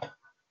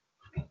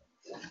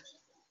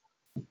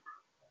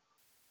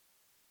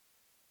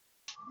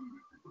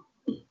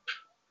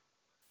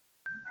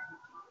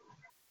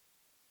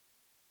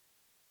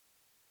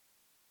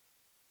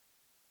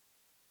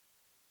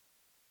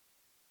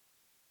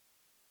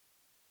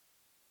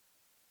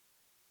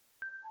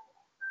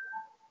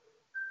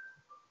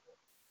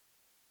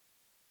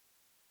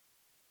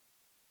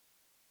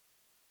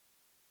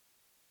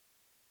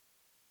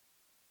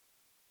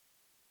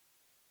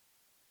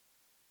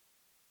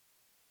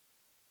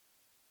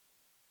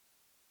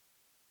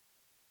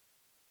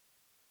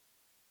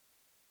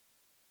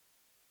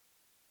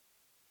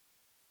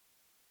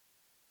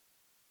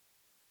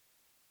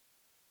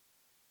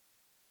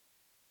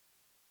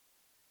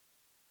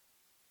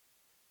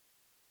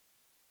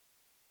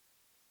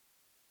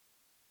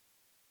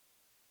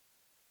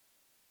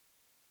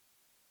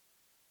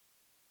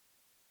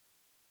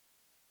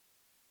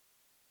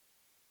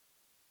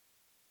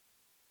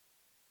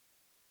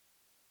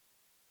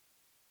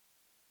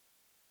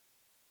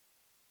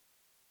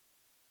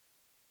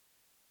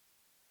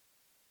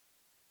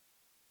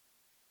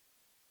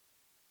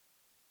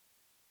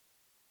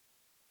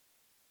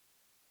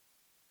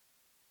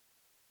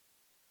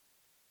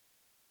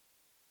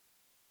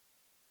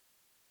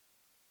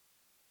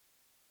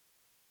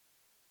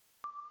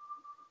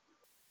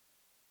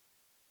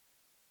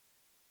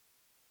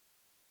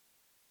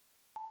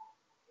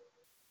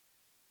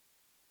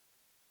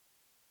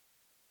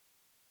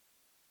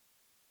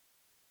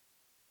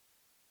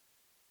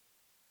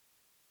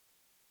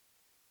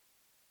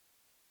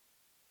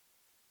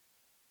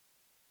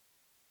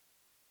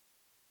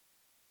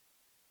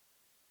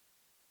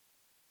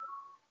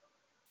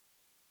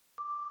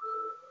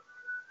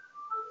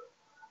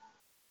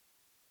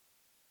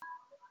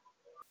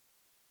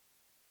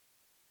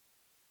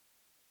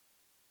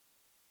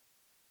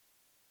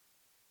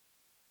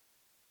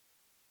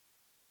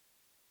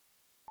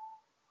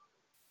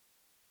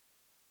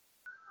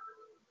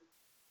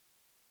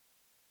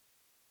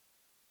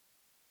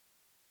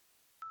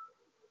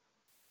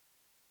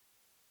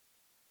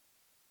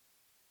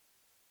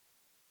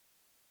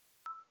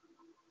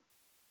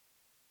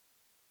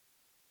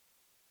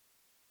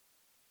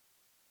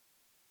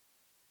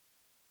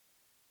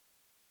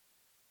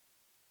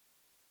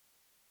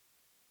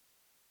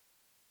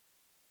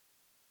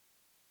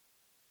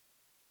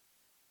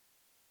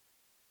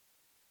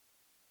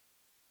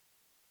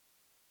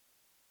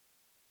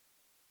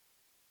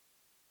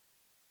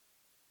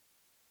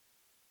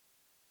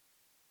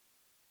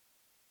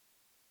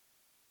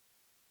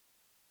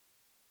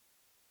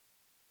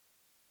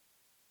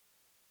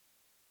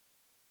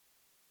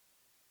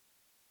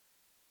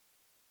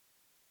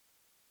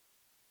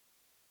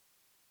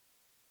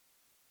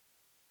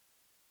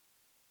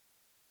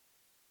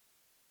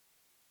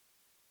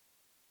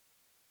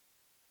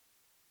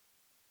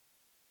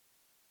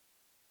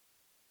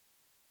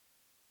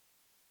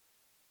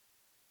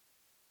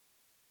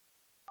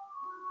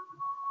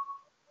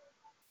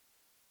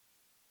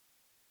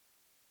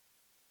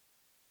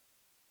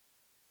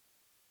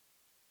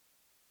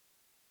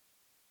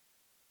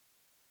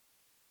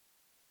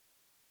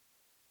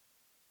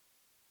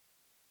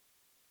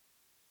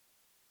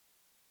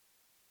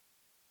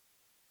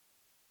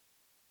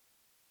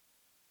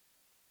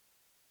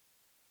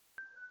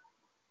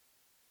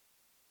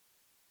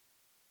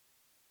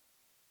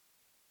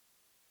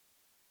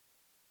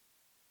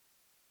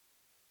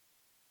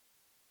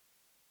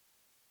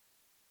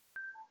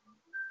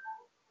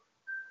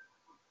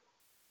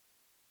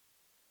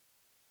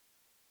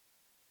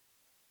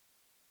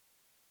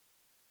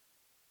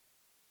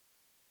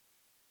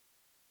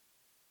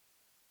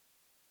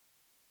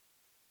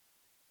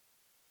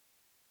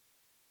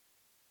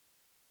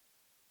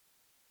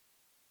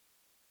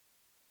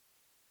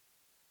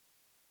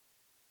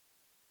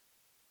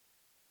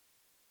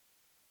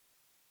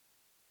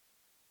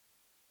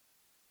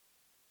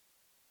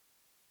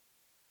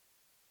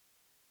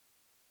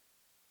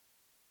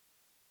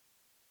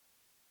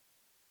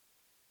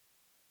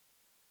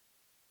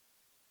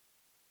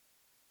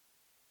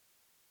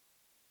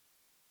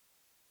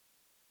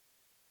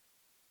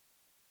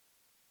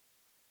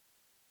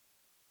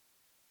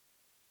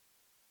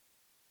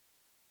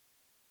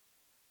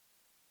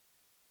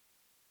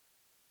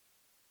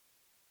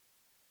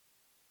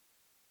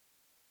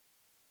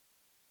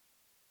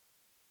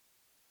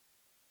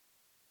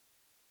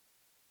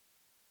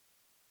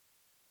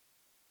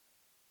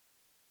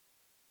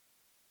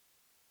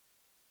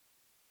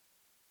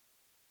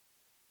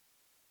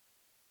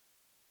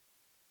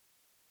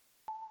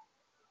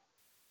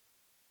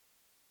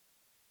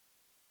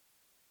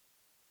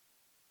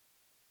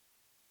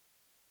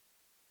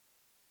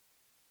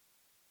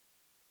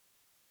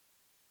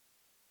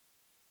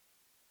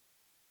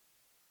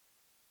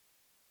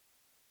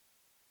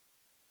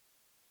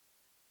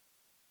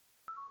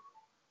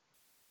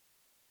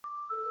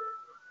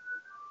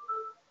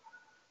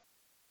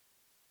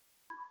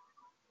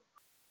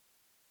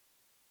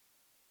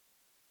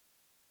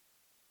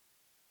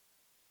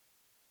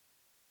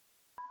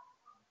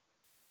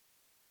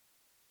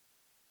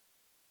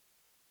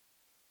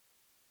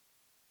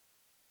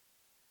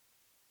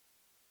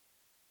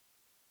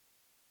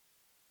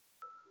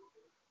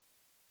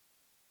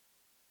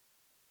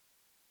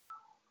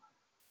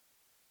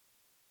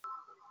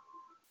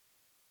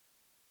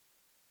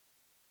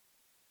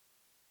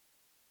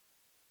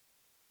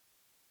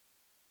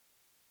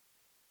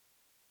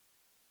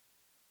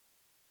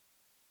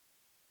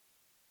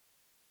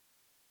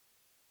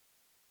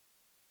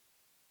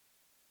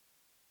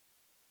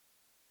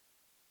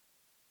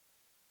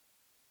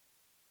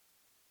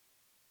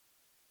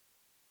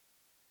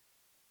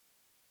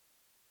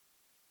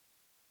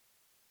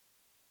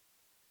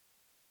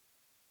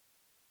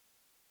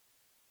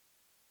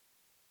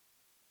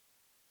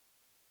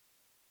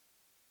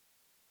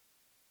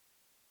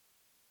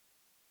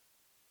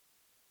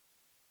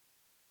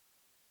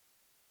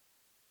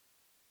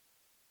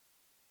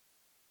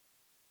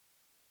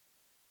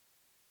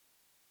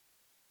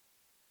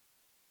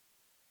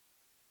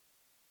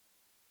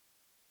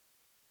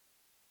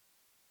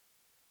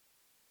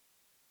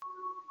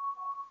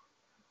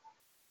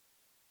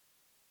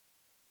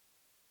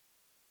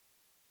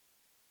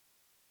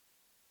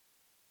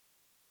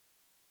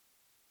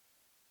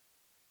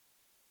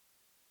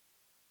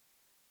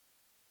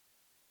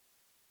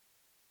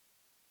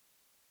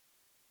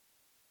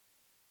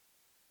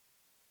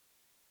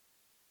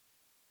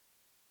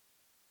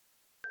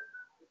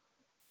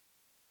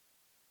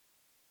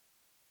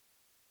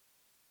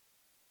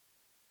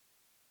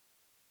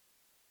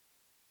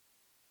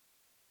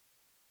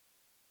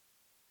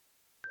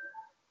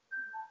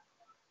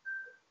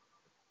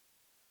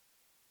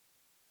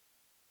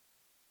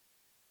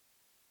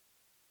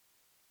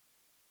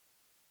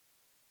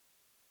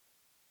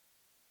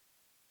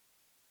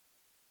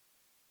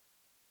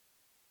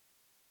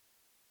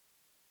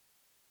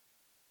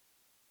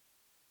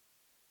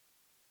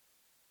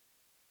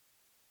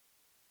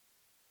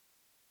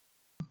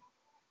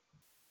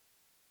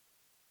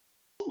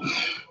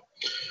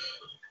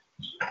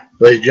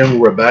 Ladies and gentlemen,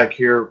 we're back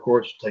here, of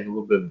course, taking a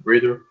little bit of a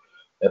breather.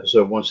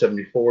 Episode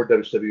 174,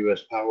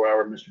 WCWUS Power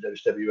Hour. Mr.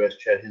 WCWUS,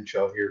 Chad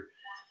Henshaw here,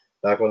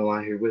 back on the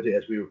line here with you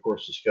as we, of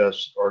course,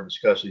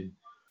 discussing,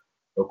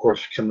 of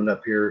course, coming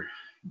up here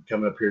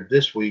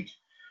this week.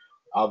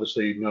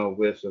 Obviously, you know,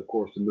 with, of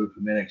course, the move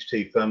from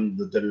NXT from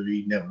the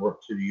WWE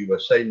Network to the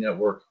USA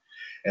Network,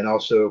 and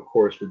also, of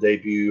course, the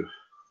debut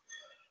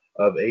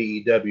of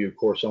AEW, of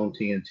course, on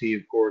TNT,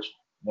 of course,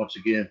 once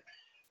again.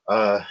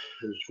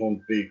 There's going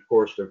to be, of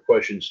course, the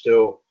question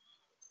still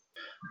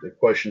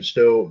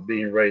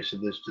being raised.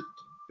 It's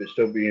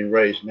still being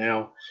raised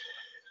now.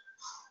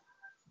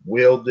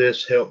 Will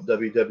this help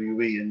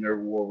WWE in their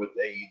war with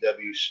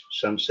AEW?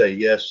 Some say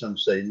yes, some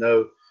say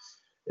no.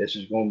 This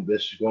is going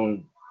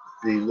to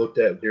be looked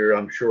at here,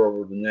 I'm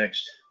sure,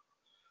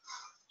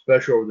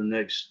 especially over the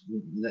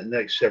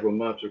next several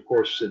months, of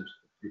course,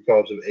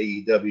 because of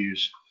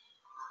AEW's,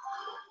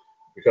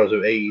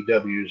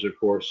 of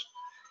course.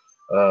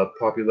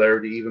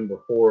 Popularity even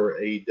before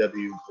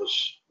AEW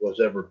was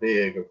ever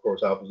big, of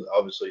course,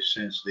 obviously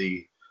since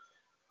the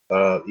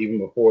even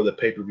before the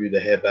pay-per-view they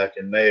had back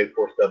in May, of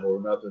course, Double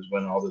or Nothing is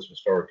when all this was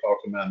started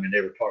talking about. I mean,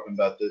 they were talking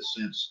about this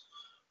since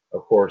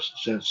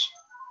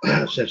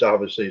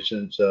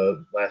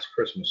last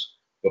Christmas,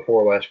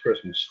 before last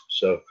Christmas.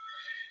 So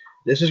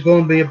this is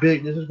going to be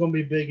big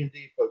and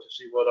deep, folks, to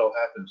see what all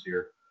happens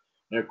here.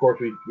 And of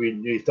course,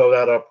 we throw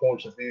out our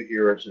points of view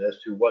here as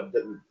to what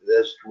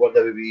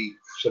WWE,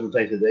 some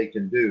things that they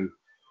can do,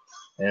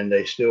 and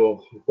they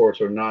still, of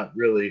course, are not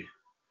really,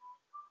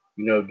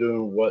 you know,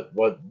 doing what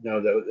you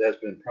know that has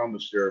been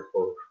promised here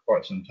for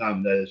quite some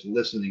time. That is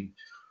listening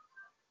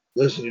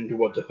to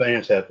what the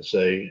fans have to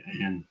say,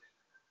 and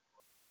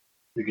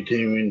they're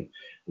continuing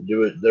to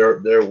do it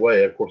their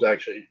way. Of course,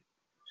 actually,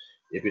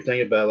 if you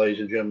think about it, ladies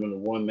and gentlemen, the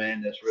one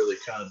man that's really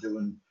kind of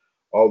doing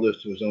all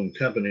this to his own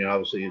company,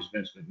 obviously, is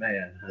Vince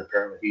McMahon, and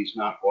apparently he's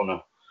not going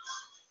to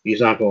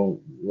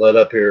let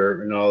up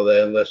here and all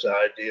that unless the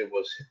idea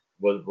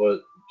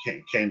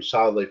came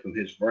solidly from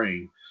his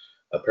brain.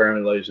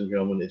 Apparently, ladies and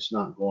gentlemen, it's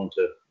not going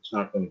to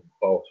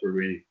fall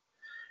through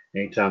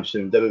anytime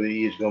soon.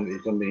 WWE is going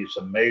to be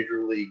some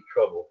major league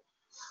trouble,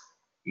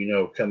 you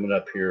know, coming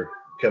up here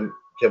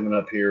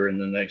in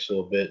the next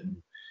little bit,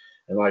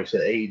 and like I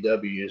said,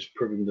 AEW is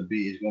going to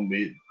be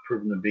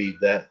proven to be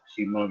that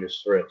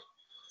humongous threat.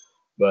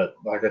 But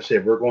like I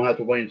said, we're going to have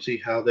to wait and see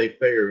how they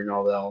fare and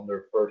all that on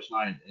their first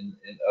night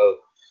of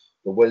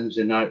the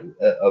Wednesday night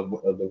of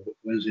the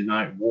Wednesday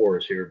night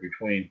wars here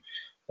between,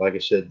 like I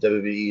said,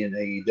 WWE and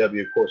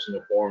AEW, of course, in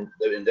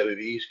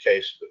WWE's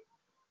case,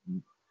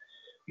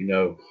 you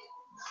know,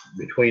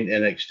 between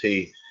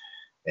NXT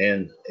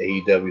and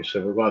AEW. So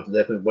we're going to have to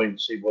definitely wait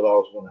and see what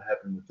all is going to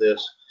happen with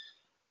this.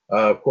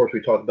 Of course, we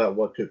talked about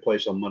what took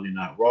place on Monday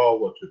Night Raw,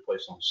 what took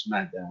place on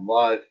SmackDown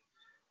Live.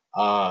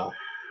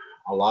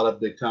 A lot of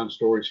big time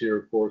stories here,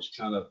 of course,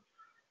 kind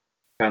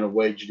of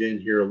waged in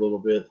here a little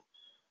bit,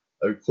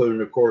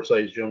 including, of course,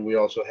 ladies and gentlemen, we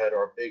also had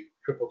our big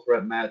triple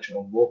threat match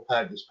on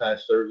Wolfpack this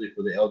past Thursday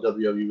for the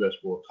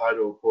LWWS World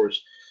Title. Of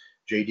course,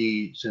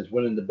 JD, since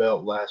winning the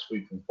belt last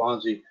week from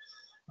Fonzie,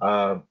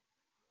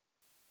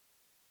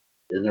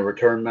 in the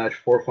return match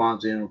for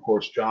Fonzie, and of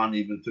course, John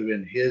even threw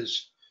in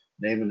his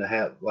name in the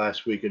hat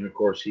last week, and of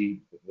course, he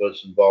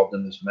was involved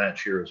in this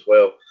match here as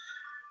well.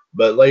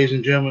 But ladies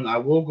and gentlemen, I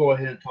will go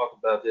ahead and talk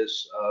about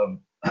this.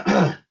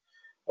 I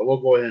will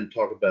go ahead and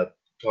talk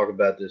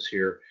about this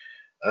here.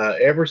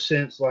 Ever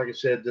since, like I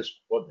said,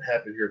 what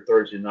happened here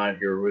Thursday night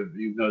here,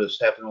 you know,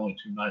 this happened only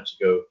 2 nights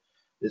ago.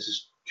 This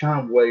is kind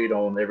of weighed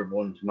on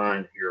everyone's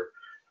mind here.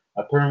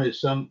 Apparently,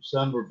 some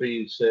were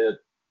being said.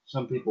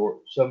 Some of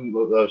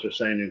those are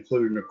saying,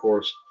 including, of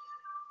course,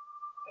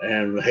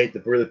 and I hate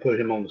to really put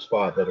him on the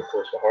spot, but of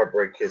course, the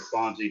Heartbreak Kid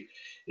Fonzie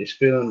is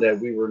feeling that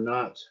we were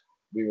not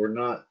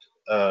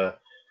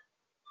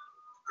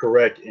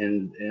correct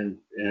in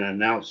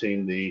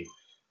announcing the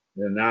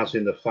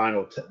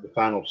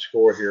final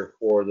score here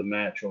for the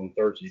match on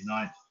Thursday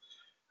night.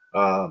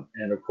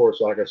 And of course,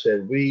 like I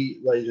said,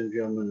 we, ladies and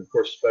gentlemen, of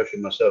course,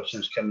 especially myself,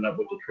 since coming up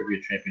with the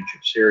Trivia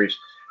Championship Series,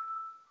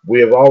 we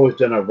have always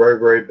done our very,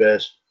 very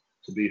best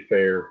to be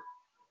fair.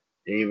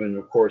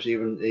 Even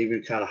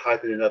kind of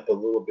hyping it up a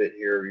little bit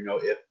here, you know,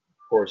 if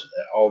of course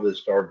all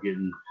this started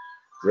getting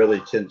really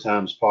 10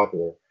 times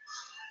popular.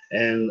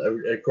 And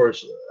of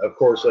course,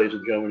 ladies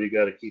and gentlemen, you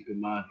got to keep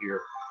in mind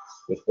here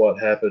with what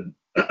happened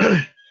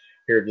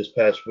here this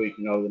past week.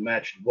 You know, the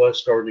match was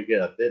starting to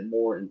get a bit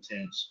more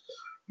intense,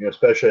 you know,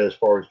 especially as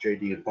far as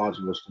JD and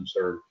Fonzie was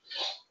concerned.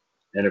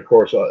 And of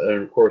course,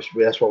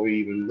 that's why we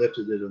even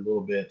lifted it a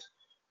little bit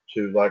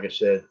to, like I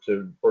said,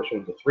 to first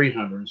one to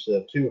 300 instead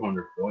of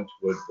 200 points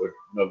would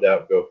no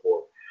doubt go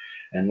for it.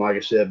 And like I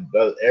said,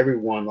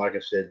 everyone, like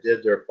I said,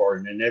 did their part,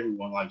 and then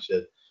everyone, like I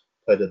said,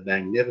 played a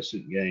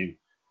magnificent game,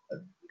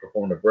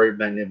 performed a very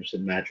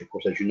magnificent match. Of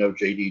course, as you know,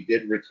 JD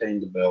did retain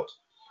the belt.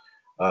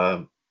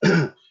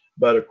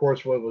 But of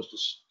course, what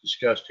was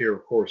discussed here,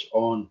 of course,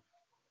 on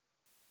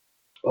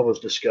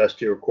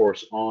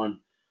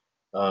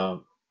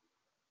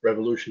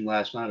Revolution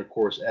last night, of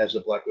course, as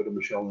the Black Widow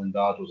Michelle Lynn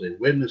Dodds was a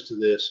witness to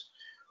this.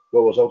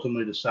 What was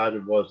ultimately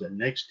decided was that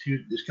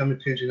this coming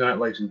Tuesday night,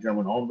 ladies and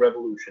gentlemen, on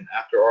Revolution,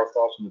 after our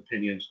thoughts and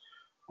opinions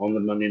on the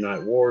Monday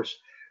Night Wars,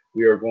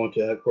 we are going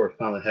to, of course,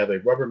 finally have a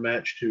rubber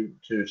match to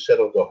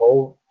settle the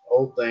whole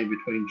thing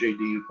between JD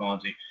and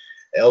Fonzie.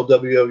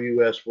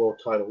 LWCWUS World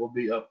Title will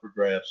be up for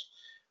grabs,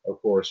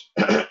 of course,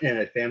 in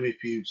a Family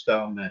Feud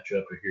style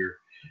matchup here.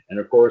 And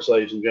of course,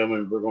 ladies and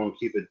gentlemen, we're going to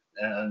keep it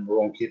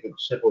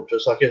simple,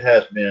 just like it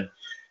has been.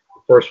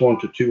 The first one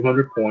to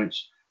 200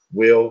 points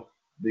will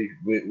be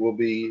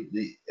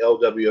the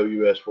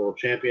LWCWUS World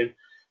Champion.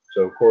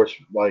 So, of course,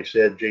 like I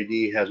said,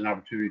 JD has an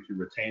opportunity to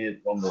retain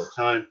it one more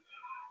time.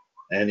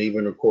 And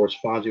even, of course,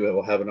 Fonzie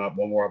will have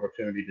one more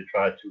opportunity to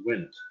try to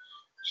win it.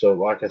 So,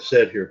 like I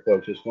said here,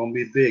 folks, it's going to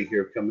be big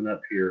here coming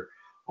up here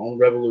on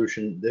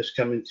Revolution this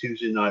coming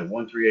Tuesday night,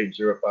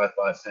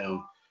 138.055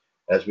 pound.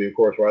 As we, of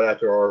course, right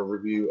after our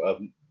review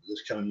of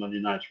this coming Monday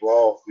night's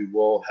Raw, we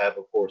will have,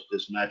 of course,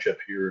 this matchup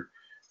here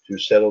to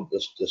settle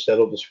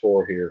the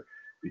score here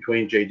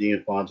between JD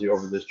and Fonzie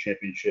over this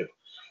championship.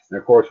 And,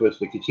 of course, with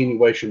the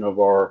continuation of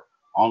our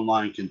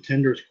online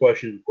contenders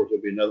question, of course,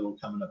 there'll be another one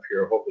coming up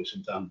here, hopefully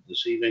sometime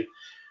this evening.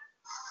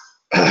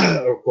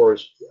 Of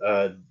course,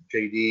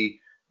 JD,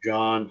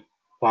 John,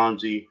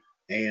 Fonzie,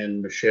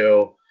 and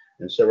Michelle,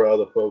 and several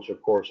other folks,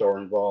 of course, are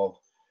involved.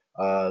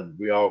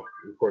 We all,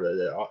 of course,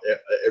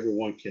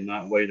 everyone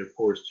cannot wait, of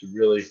course, to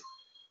really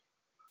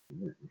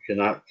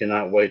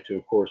cannot wait to,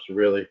 of course, to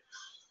really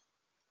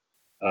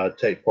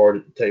take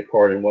part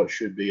in what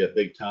should be a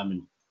big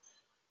time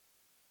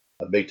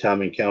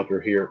encounter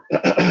here.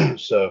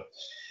 So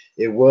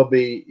it will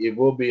be,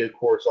 of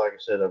course, like I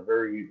said, a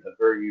very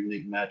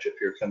unique matchup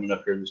here coming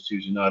up here this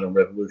Tuesday night on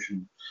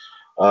Revolution.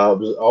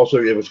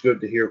 It was good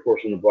to hear, of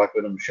course, from the Black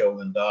Widow Michelle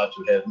Lynn Dodds,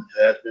 who has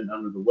been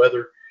under the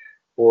weather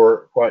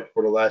for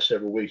the last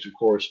several weeks, of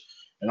course.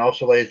 And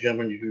also, ladies and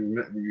gentlemen,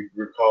 you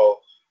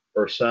recall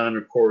her son,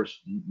 of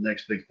course,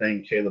 next big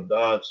thing, Caleb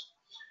Dodds.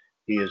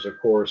 He is, of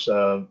course,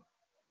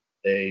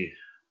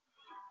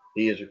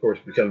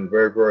 becoming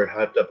very, very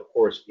hyped up, of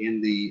course,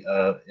 in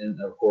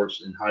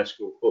high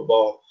school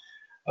football.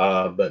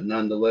 But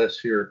nonetheless,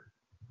 here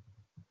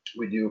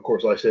we do, of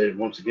course, like I said,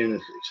 once again,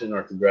 extend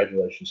our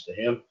congratulations to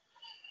him.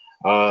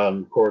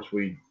 Of course,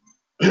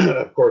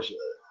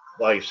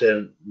 like I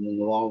said, in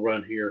the long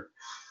run here,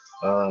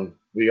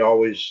 we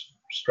always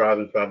strive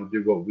and try to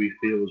do what we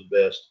feel is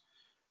best.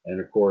 And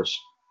of course,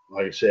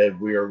 like I said,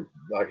 we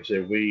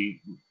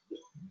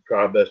try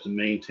our best to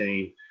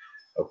maintain,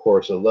 of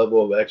course, a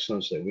level of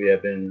excellence that we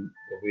have been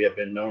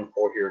known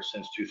for here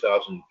since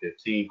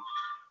 2015.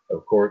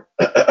 Of course,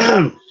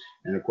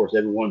 and of course,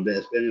 everyone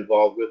that's been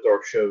involved with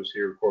our shows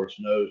here, of course,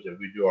 knows that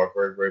we do our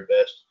very, very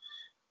best,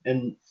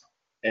 and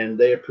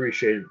they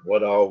appreciate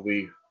what all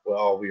we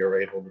are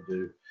able to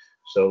do.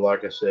 So,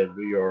 like I said,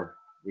 we are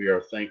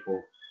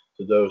thankful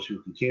to those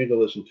who continue to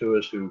listen to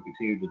us, who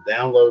continue to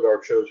download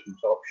our shows from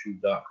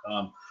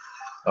TalkShoe.com.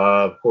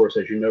 Of course,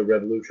 as you know,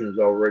 Revolution has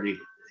already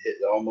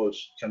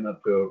come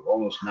up to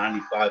almost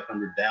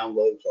 9,500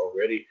 downloads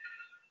already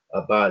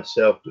by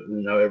itself.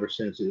 Ever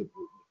since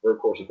of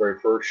course, the very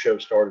first show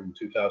started in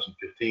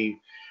 2015.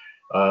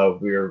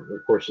 Of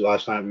course,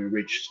 last night we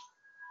reached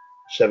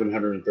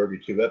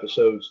 732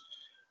 episodes.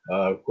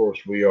 Of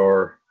course, we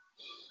are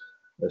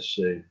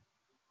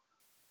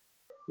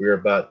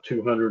about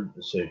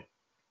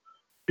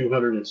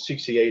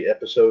 268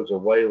 episodes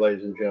away,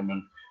 ladies and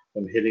gentlemen,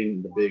 from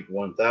hitting the big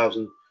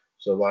 1,000.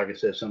 So, like I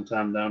said,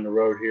 sometime down the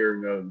road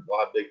here, a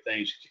lot of big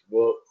things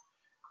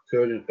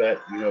could in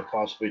fact,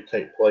 possibly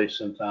take place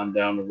sometime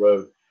down the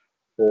road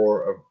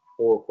for of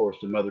course,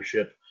 the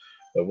mothership.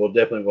 But we'll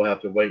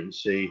have to wait and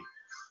see.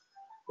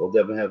 We'll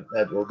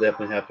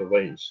definitely have to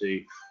wait and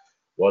see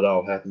what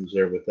all happens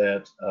there with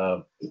that.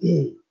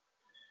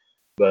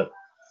 But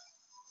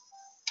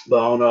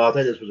all in all, I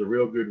think this was a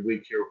real good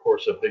week here. Of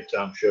course, of big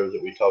time shows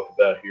that we talked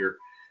about here.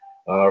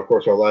 Of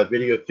course, our live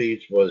video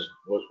feeds was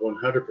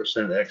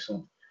 100%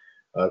 excellent.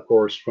 Of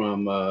course,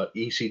 from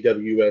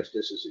ECWUS,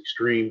 This Is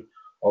Extreme.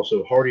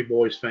 Also, Hardy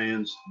Boys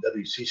fans,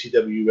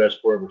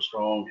 WCCWUS Forever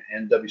Strong,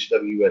 and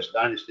WCWUS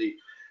Dynasty.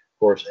 Of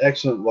course,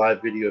 excellent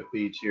live video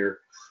feeds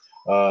here.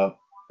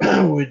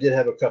 We did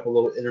have a couple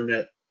little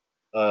internet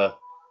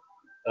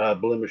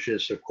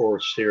blemishes, of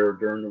course, here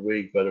during the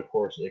week, but of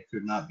course, it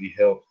could not be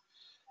helped.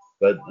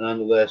 But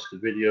nonetheless, the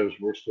videos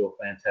were still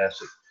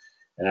fantastic.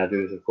 And I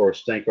do, of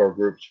course, thank our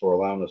groups for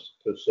allowing us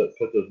to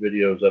put those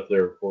videos up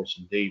there, of course,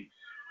 indeed.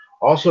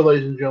 Also,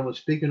 ladies and gentlemen,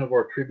 speaking of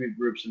our tribute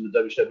groups in the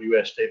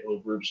WCWUS stable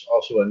of groups,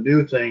 also a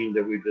new thing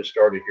that we've just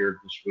started here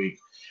this week,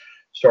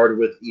 started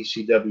with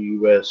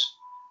ECWUS,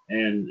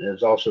 and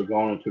has also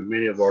gone into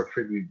many of our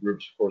tribute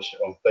groups, of course,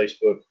 on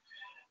Facebook.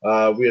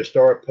 I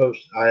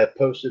have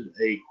posted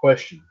a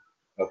question.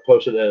 I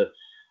posted a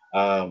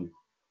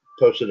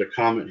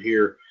comment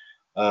here,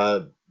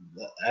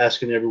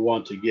 asking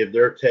everyone to give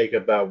their take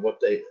about what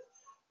their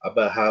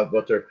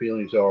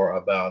feelings are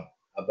about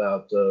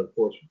of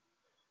course,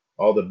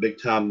 all the big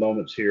time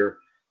moments here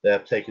that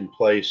have taken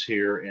place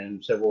here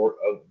in several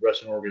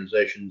wrestling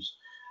organizations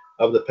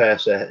of the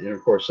past. That, and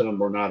of course, some of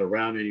them are not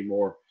around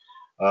anymore,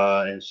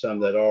 and some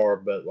that are.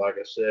 But like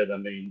I said, I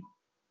mean,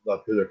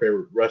 like who their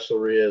favorite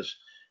wrestler is,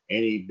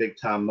 any big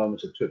time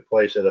moments that took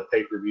place at a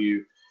pay per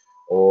view,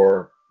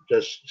 or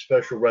just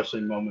special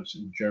wrestling moments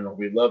in general.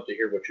 We'd love to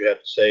hear what you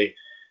have to say.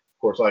 Of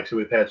course, like I said,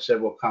 we've had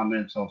several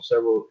comments on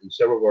several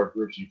of our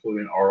groups,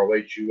 including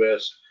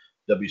ROHUS,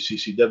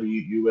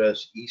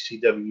 WCCWUS,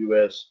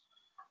 ECWUS,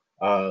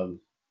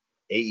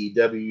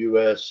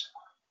 AEWUS.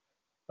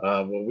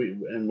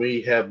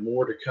 We have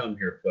more to come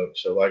here,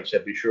 folks. So, like I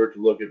said, be sure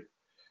to look at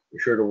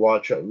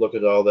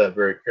all that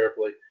very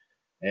carefully,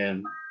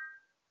 and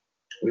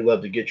we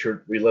love to get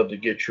your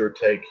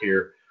take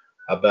here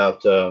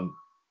about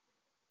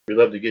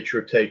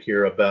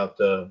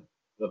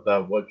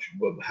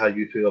how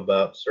you feel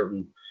about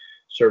certain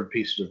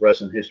pieces of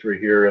wrestling history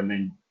here. I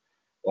mean,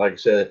 like I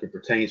said, if it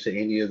pertains to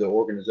any of the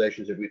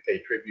organizations that we pay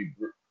tribute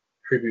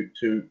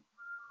to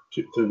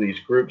through these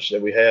groups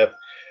that we have,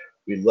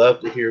 we'd love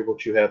to hear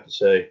what you have to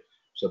say.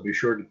 So be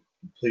sure to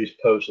please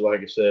post, like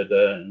I said,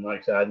 and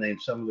like I said, I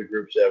named some of the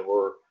groups that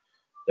are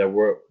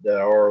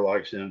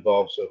like I said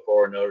involved so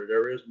far. No,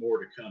 there is more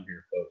to come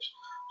here, folks.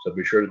 So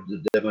be sure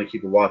to definitely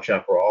keep a watch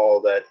out for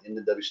all that in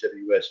the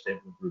WCWUS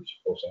stable groups,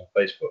 of course, on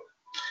Facebook.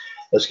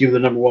 Let's give the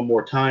number one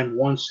more time: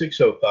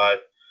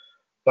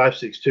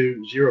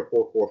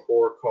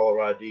 1-605-562-0444.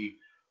 Caller ID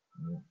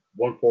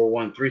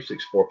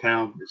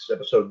 141364#. This is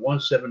episode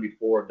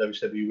 174 of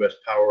WCWUS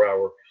Power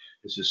Hour.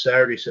 This is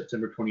Saturday,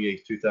 September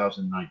 28th,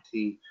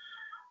 2019.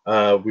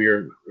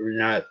 We're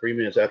now at 3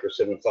 minutes after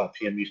 7 o'clock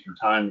p.m. Eastern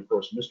Time. Of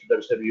course, Mr.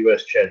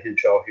 WCWUS Chad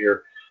Henshaw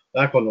here,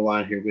 back on the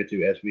line here with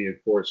you as we,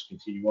 of course,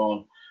 continue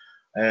on.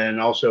 And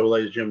also,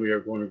 ladies and gentlemen, we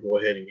are going to go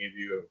ahead and give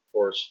you, of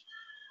course,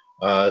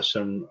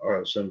 some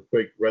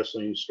quick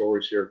wrestling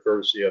stories here,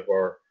 courtesy of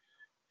our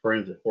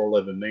friends at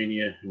 411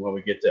 Mania. And while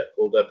we get that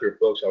pulled up here,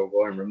 folks, I will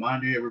go ahead and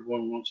remind you,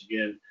 everyone, once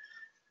again,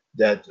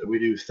 that we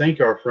do thank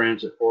our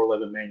friends at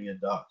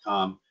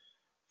 411mania.com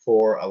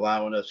for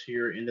allowing us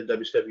here in the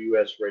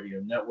WCWUS Radio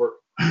Network,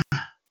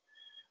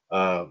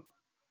 for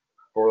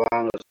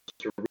allowing us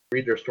to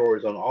read their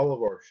stories on all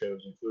of our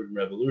shows, including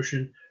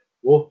Revolution,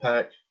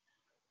 Wolfpack,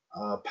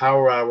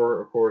 Power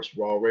Hour, of course,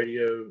 Raw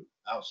Radio,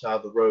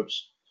 Outside the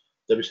Ropes,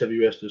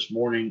 WCWUS This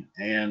Morning,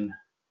 and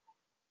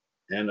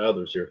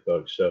others here,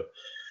 folks. So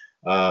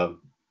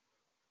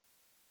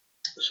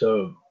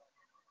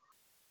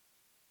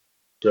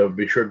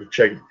be sure to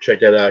check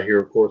that out here.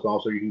 Of course,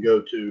 also you can go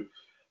to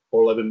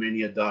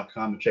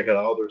 411mania.com and check out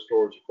all their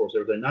stories. Of course,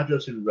 everything, not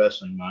just in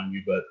wrestling, mind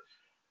you, but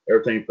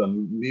everything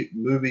from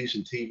movies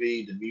and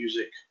TV to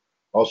music,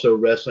 also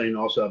wrestling,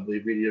 also I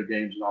believe video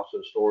games, and also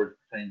stories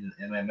pertaining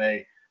to MMA.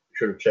 Be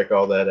sure to check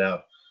all that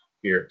out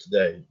here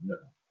today.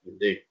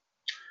 Indeed.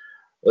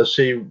 Let's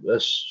see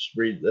what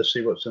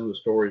some of the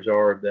stories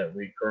are that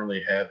we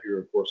currently have here,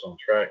 of course, on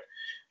track.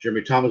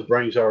 Jeremy Thomas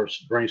brings some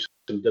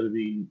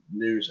WWE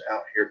news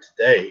out here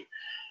today,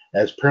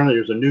 as apparently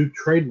there's a new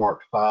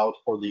trademark filed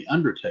for The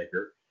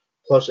Undertaker,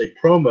 plus a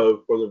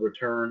promo for the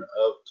return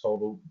of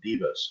Total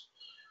Divas.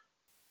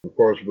 Of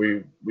course,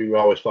 we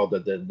always thought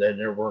that they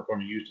never weren't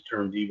going to use the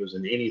term divas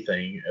in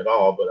anything at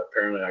all, but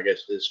apparently I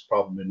guess this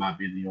probably might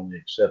be the only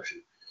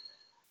exception.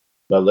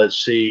 But let's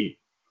see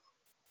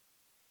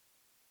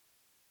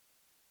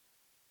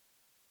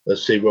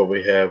what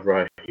we have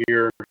right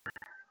here.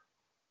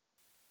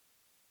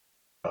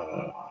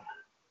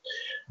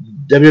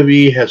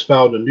 WWE has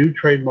filed a new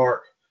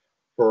trademark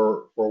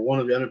for one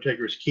of The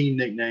Undertaker's key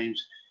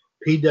nicknames.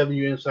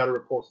 PW Insider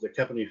reports the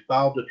company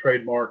filed the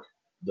trademark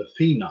The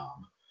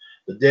Phenom.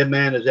 The dead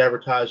man is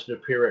advertised to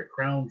appear at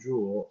Crown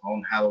Jewel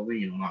on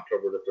Halloween on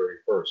October the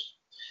 31st.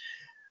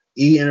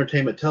 E!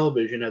 Entertainment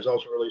Television has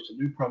also released a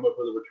new promo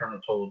for the return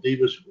of Total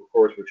Divas, of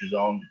course, which is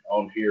on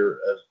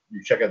here. As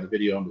you check out the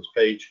video on this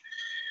page.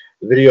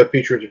 The video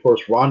features, of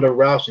course, Ronda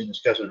Rousey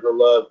discussing her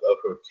love of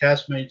her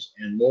castmates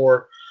and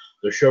more.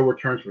 The show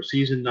returns for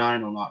season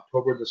 9 on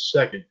October the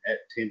 2nd at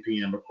 10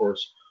 p.m., of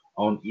course,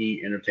 on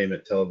E!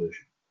 Entertainment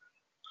Television.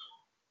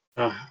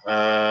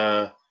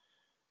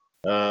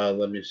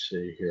 Let me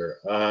see here.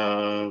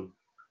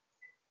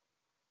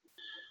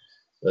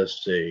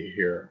 Let's see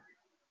here.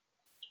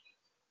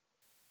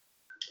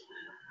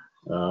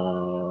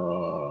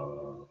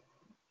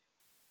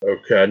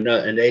 Okay, an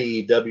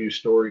AEW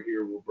story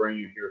here we'll bring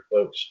you here,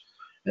 folks.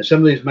 And some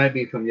of these might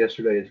be from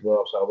yesterday as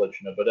well, so I'll let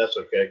you know. But that's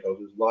okay, because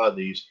there's a lot of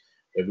these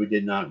that we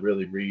did not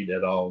really read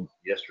at all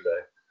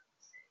yesterday.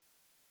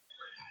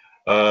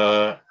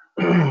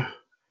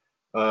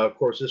 Of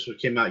course, this one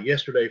came out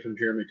yesterday from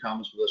Jeremy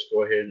Thomas, but let's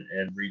go ahead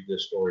and read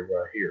this story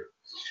right here.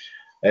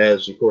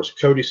 As, of course,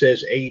 Cody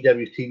says,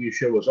 AEW's TV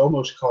show was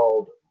almost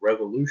called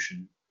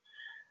Revolution.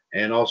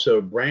 And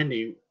also,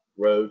 Brandy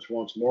Rhodes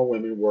wants more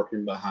women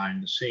working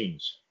behind the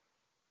scenes.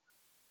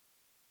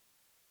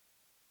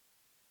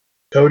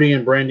 Cody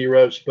and Brandy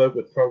Rhodes spoke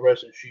with Pro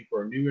Wrestling Sheet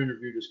for a new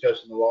interview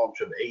discussing the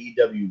launch of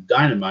AEW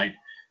Dynamite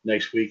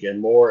next week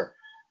and more.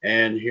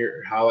 And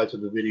here highlights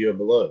of the video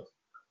below.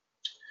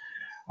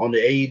 On the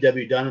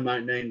AEW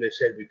Dynamite name, they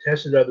said, we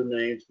tested other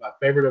names. My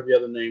favorite of the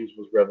other names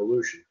was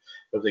Revolution,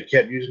 but they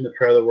kept using the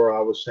trailer where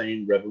I was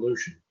saying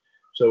Revolution.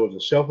 So it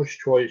was a selfish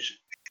choice,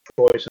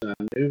 and I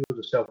knew it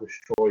was a selfish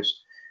choice.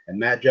 And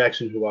Matt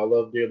Jackson, who I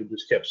love dearly,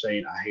 just kept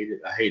saying, I hate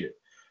it, I hate it.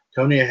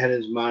 Tony had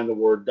in his mind the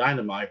word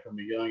dynamite from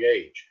a young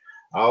age.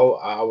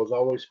 I was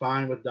always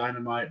fine with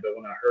dynamite, but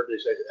when I heard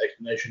this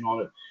explanation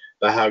on it,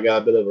 about how I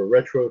got a bit of a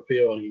retro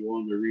feel and he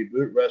wanted to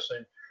reboot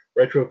wrestling.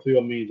 Retro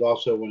feel means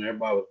also when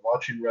everybody was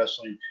watching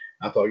wrestling.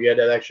 I thought, yeah,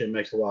 that actually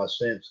makes a lot of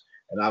sense,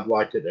 and I've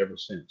liked it ever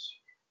since.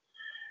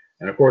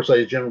 And of course,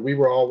 ladies and gentlemen, we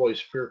were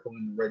always fearful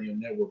in the radio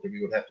network that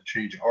we would have to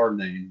change our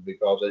name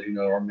because, as you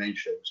know, our main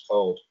show is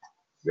called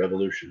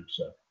Revolution.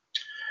 So,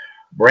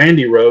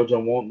 Brandy Rhodes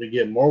on wanting to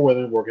get more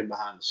women working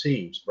behind the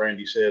scenes.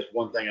 Brandy says,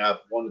 one thing I've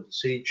wanted to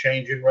see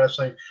change in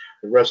wrestling,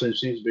 the wrestling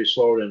seems to be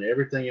slower than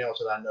everything else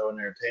that I know in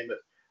entertainment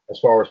as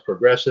far as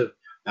progressive.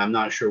 I'm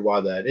not sure why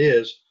that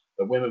is,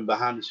 but women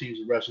behind the scenes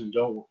of wrestling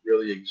don't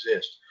really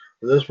exist.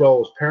 So this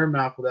role is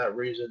paramount for that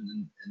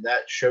reason, and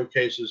that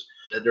showcases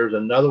that there's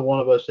another one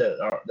of us that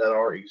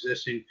are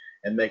existing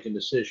and making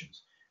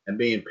decisions and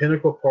being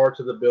pinnacle parts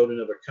of the building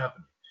of a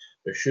company.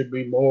 There should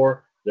be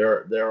more.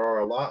 There are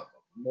a lot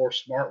more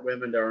smart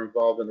women that are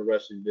involved in the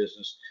wrestling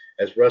business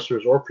as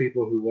wrestlers or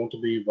people who want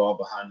to be involved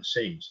behind the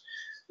scenes,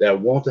 that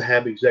want to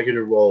have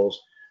executive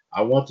roles.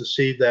 I want to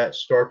see that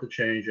start to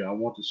change, and I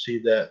want to see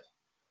that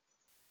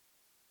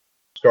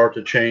start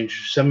to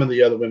change some of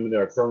the other women that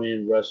are currently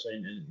in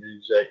wrestling in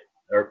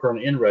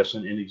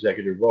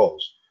executive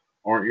roles.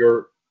 Aren't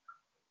your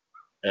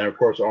I'm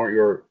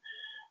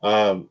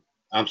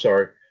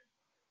sorry.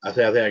 I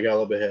think I got a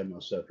little bit ahead of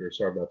myself here.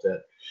 Sorry about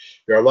that.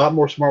 There are a lot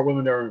more smart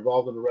women that are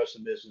involved in the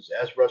wrestling business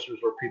as wrestlers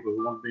or people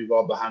who want to be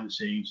involved behind the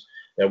scenes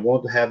that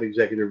want to have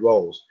executive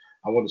roles.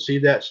 I want to see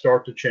that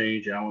start to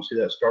change, and I want to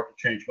see that start to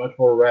change much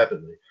more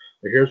rapidly.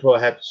 But here's what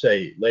I have to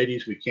say,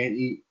 ladies: we can't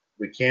eat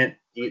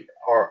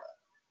our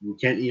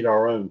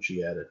own.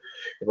 She added.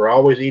 If we're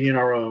always eating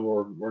our own,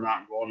 we're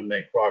not going to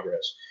make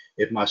progress.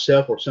 If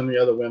myself or some of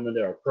the other women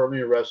that are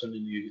currently wrestling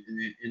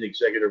in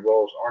executive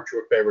roles aren't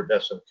your favorite,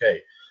 that's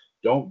okay.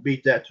 Don't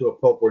beat that to a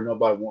pulp where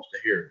nobody wants to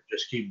hear it.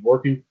 Just keep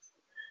working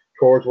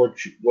towards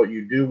what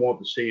you do want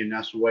to see, and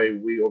that's the way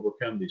we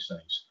overcome these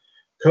things.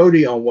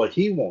 Cody on what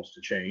he wants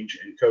to change,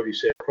 and Cody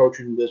said,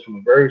 approaching this from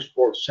a very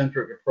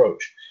sports-centric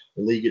approach,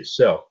 the league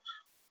itself,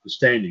 the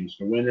standings,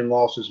 the win and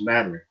losses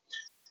mattering.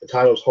 The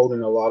title's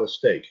holding a lot of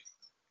stake.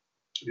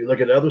 If you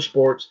look at other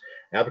sports,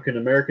 African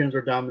Americans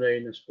are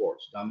dominating the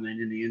sports,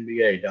 dominating the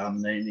NBA,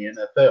 dominating the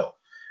NFL.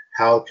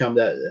 How come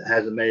that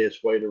hasn't made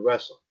its way to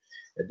wrestling?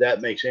 If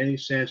that makes any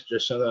sense,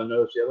 just something I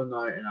noticed the other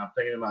night, and I'm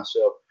thinking to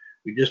myself,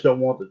 we just don't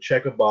want to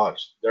check a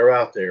box. They're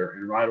out there.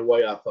 And right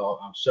away, I thought,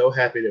 I'm so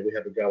happy that we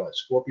have a guy like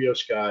Scorpio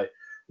Sky,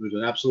 who's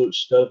an absolute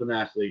stud of an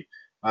athlete.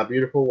 My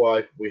beautiful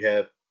wife, we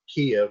have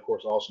Kia, of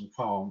course, Awesome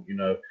Kong.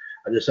 I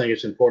just think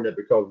it's important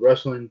that because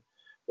wrestling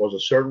was a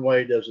certain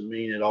way doesn't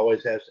mean it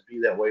always has to be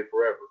that way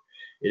forever.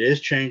 It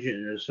is changing,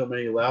 and there's so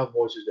many loud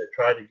voices that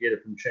try to get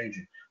it from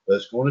changing. But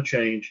it's going to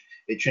change.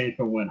 It changed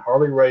from when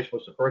Harley Race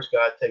was the first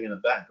guy taking a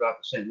backdrop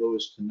to St.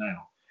 Louis to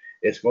now.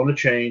 It's going to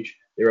change.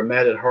 They were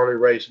mad at Harley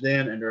Race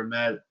then, and they're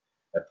mad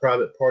at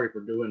Private Party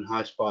for doing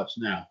high spots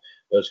now.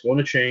 But it's going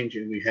to change,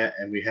 and we have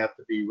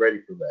to be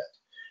ready for that.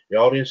 The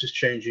audience is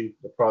changing.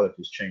 The product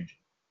is changing.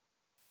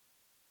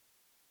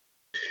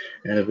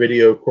 And the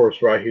video, of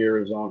course, right here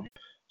is on.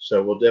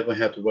 So we'll definitely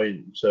have to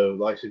wait. So,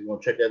 like I said, if you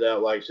want to check that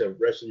out, like I said,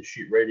 Wrestling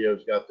Sheet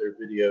Radio's got their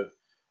video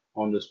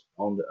on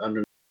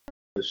under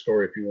the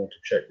story. If you want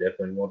to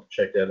definitely want to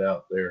check that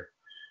out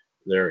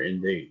there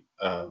indeed.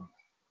 Let's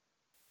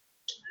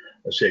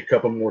see a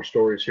couple more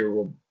stories here.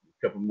 We'll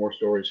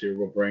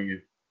bring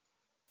you.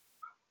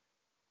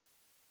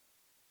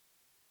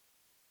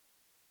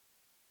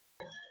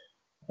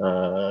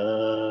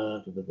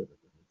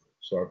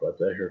 Sorry about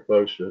that here,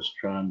 folks. Just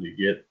trying to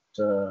get.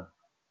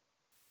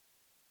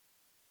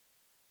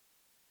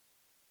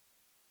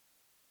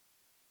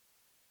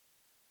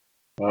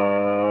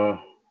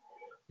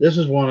 This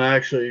is one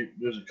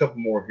there's a couple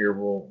more here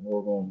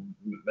we're going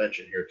to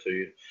mention here to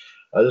you.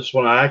 This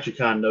one I actually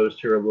kind of noticed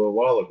here a little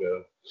while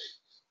ago.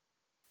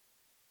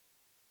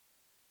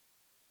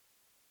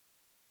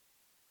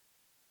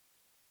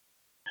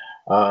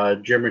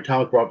 Jeremy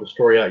Thomas brought the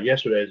story out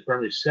yesterday.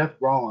 Apparently, Seth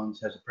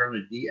Rollins has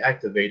apparently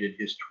deactivated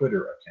his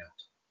Twitter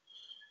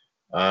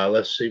account.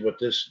 Let's see what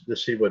this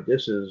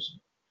is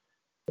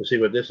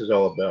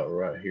all about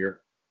right here.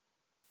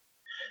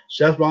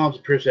 Seth Rollins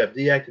appears to have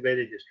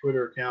deactivated his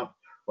Twitter account.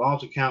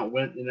 Rollins' account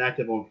went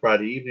inactive on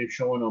Friday evening,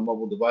 showing on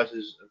mobile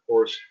devices. Of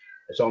course,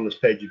 it's on this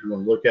page if you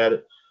want to look at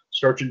it.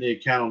 Searching the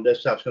account on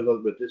desktops comes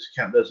up, but this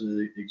account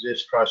doesn't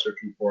exist. Try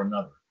searching for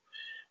another.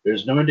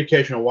 There's no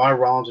indication of why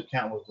Rollins'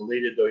 account was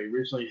deleted, though he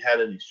recently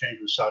had an exchange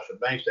with Sasha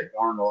Banks that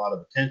garnered a lot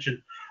of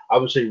attention.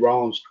 Obviously,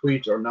 Rollins'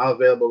 tweets are not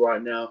available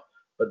right now,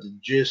 but the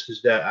gist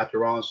is that after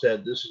Rollins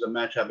said, "This is a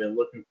match I've been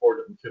looking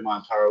forward to my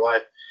entire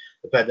life,"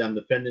 The fact that I'm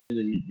defending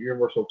the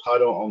Universal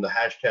title on the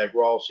hashtag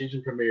Raw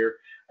season premiere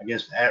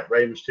against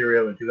 @Rey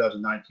Mysterio in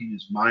 2019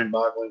 is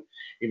mind-boggling.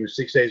 Even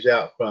 6 days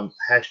out from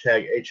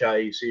hashtag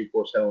HIEC, of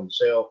course, Hell in a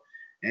Cell,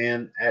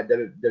 and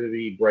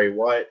 @WWE Bray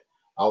Wyatt,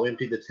 I'll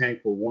empty the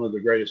tank for one of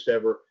the greatest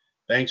ever.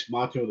 Thanks,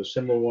 Monty, with a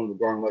similar one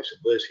regarding Alexa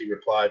Bliss. He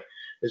replied,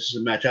 "This is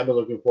a match I've been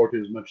looking forward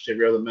to as much as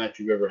every other match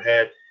you've ever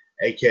had,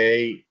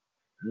 aka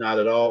not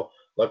at all.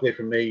 Luckily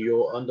for me,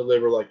 you'll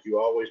undeliver like you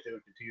always do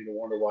and continue to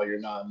wonder why you're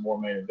not in more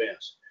main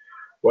events.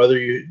 Whether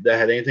that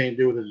had anything to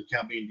do with his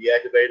account being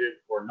deactivated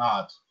or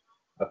not,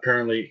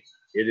 apparently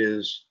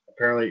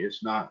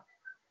it's not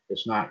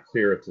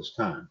clear at this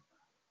time."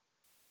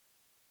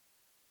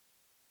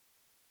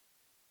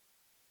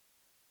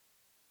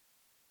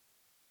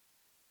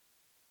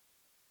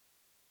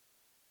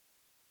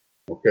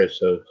 Okay,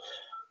 so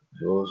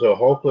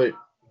hopefully,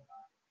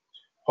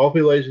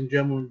 ladies and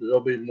gentlemen, there'll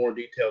be more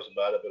details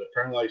about it. But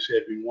apparently, like I said,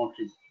 if you want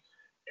to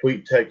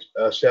tweet, text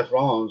Seth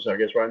Rollins, I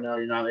guess right now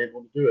you're not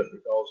able to do it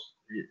because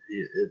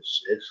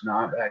it's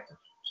not active.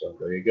 So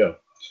there you go.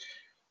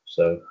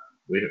 So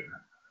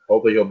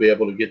hopefully he'll be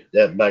able to get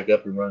that back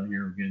up and running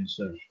here again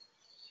soon.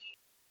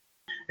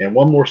 And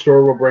one more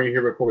story we'll bring you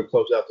here before we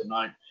close out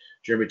tonight.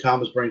 Jeremy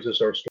Thomas brings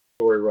us our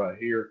story right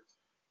here.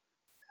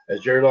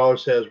 As Jerry Lawler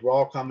says,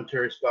 Raw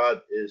commentary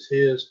spot is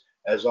his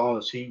as long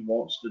as he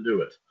wants to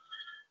do it.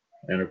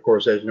 And of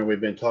course, as you know, we've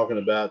been talking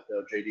about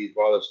JD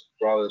brought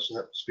us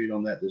up to speed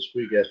on that this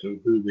week as to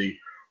who the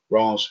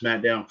Raw and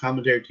SmackDown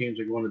commentary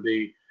teams are going to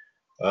be.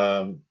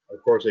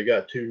 Of course, they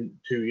got two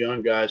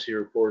young guys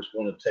here, of course,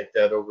 going to take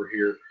that over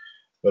here.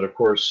 But of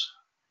course,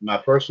 my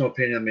personal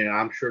opinion, I mean,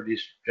 I'm sure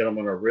these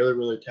gentlemen are really,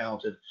 really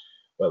talented.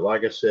 But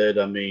like I said,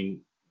 I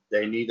mean,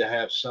 they need to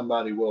have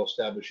somebody well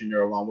established in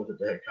there along with it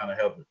to kind of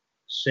help it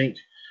sync.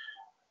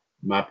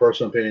 My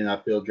personal opinion,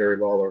 I feel Jerry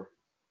Lawler,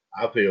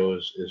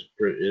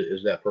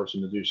 is that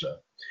person to do so.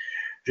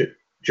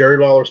 Jerry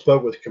Lawler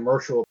spoke with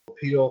Commercial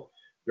Appeal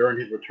during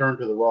his return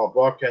to the Raw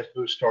broadcast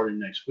booth starting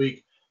next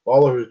week.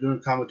 Lawler, who's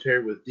doing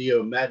commentary with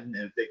Dio Madden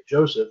and Vic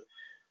Joseph,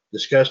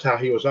 discussed how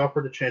he was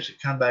offered a chance to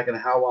come back and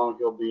how long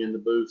he'll be in the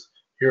booth.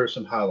 Here are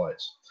some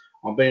highlights.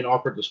 On being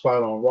offered the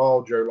spot on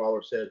Raw, Jerry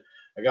Lawler said,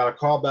 "I got a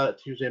call about it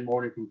Tuesday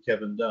morning from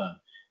Kevin Dunn.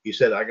 He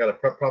said, I got a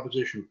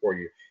proposition for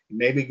you. It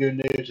may be good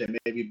news, it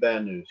may be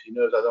bad news. He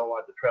knows I don't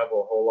like to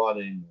travel a whole lot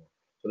anymore.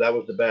 So that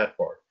was the bad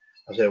part."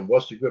 I said,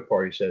 "What's the good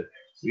part?" He said,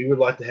 "We would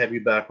like to have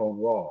you back on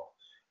Raw."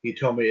 He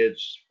told me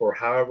it's for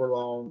however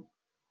long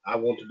I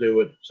want to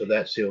do it, so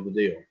that sealed the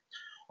deal.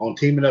 On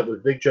teaming up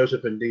with Vic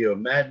Joseph and Dio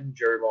Madden,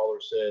 Jerry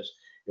Lawler says,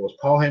 "It was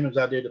Paul Heyman's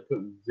idea to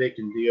put Vic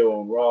and Dio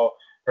on Raw.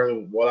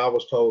 Apparently, what I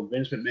was told,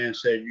 Vince McMahon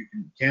said you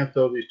can't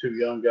throw these two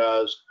young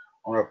guys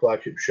on our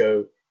flagship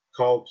show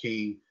called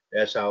King.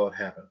 That's how it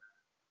happened."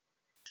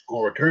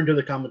 On return to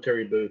the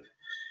commentary booth,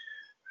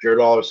 Jerry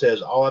Lawler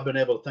says, "All I've been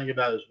able to think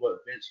about is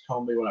what Vince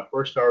told me when I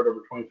first started over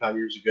 25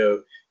 years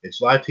ago.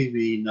 It's live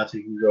TV,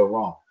 nothing can go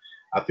wrong.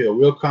 I feel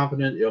real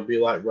confident it'll be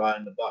like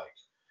riding a bike.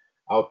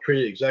 I'll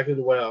treat it exactly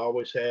the way I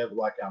always have,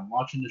 like I'm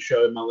watching the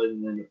show in my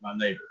living room with my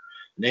neighbor.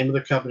 The name of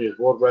the company is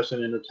World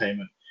Wrestling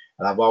Entertainment,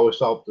 and I've always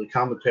thought the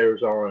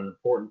commentators are an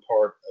important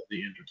part of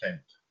the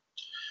entertainment."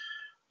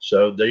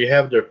 So there you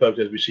have it there, folks,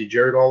 as we see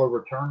Jerry Lawler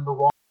return to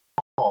Raw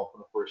for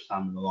the first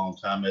time in a long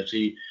time as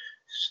he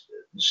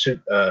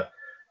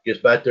gets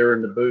back there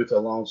in the booth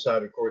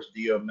alongside, of course,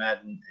 Dio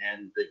Madden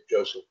and Vic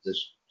Joseph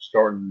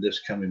starting this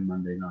coming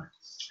Monday night.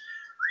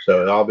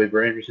 So it'll be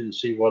very interesting to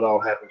see what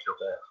all happens with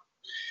that.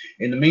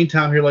 In the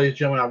meantime, here, ladies and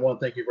gentlemen, I want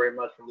to thank you very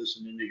much for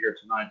listening to here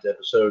tonight's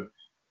episode.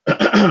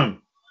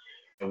 17.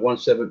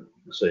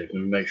 Let's see. Let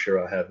me make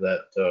sure I have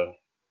that.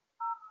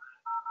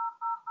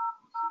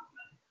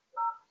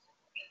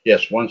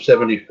 Yes,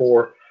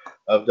 174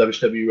 of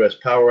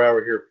WCWUS Power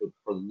Hour here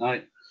for the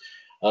night.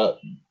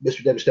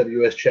 Mr.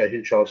 WCWUS Chad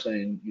Hinshaw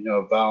saying,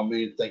 by all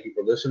means, thank you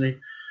for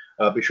listening.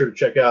 Be sure to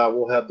check out,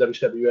 we'll have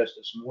WCWUS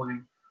this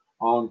morning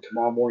on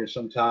tomorrow morning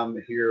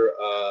sometime here.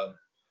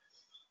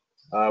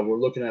 We're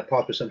looking at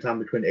possibly sometime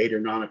between 8 or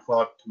 9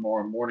 o'clock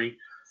tomorrow morning,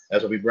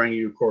 as I'll be bringing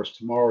you, of course,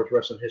 tomorrow's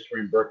wrestling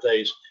history and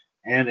birthdays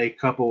and a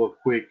couple of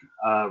quick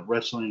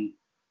wrestling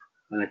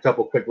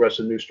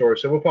news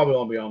stories. So we'll probably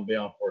only be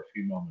on for a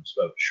few moments.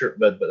 But sure,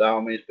 but by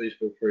all means, please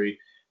feel free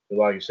to,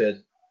 like I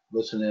said,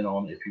 listen in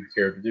on if you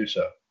care to do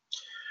so.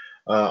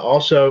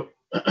 Also,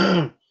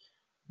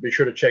 be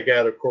sure to check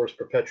out, of course,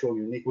 Perpetual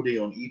Uniquity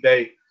on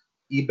eBay,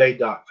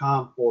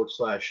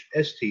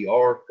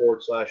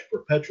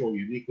 ebay.com/str/perpetual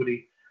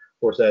uniquity. Of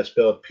course, that's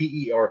spelled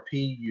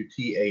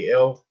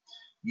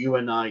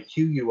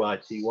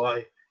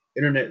PERPUTALUNIQUITY.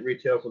 Internet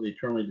retail for the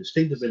eternally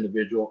distinctive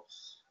individual.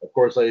 Of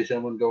course, ladies and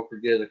gentlemen, don't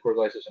forget, of course,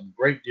 like I said, some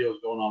great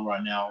deals going on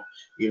right now,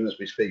 even as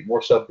we speak.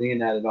 More stuff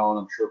being added on,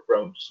 I'm sure,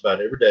 from just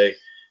about every day.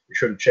 Be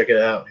sure to check it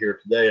out here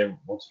today. And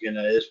once again,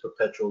 that is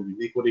Perpetual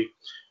Uniquity.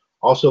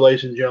 Also,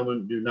 ladies and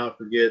gentlemen, do not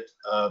forget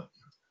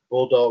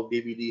Bulldog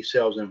DVD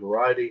Sales and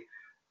Variety.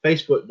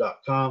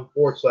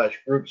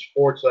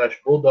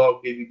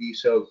 Facebook.com/groups/Bulldog DVD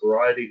Sales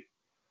Variety,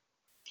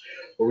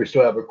 where we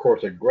still have, of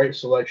course, a great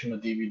selection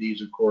of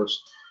DVDs, of course,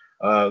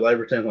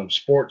 Everything from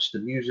sports to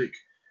music,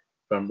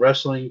 from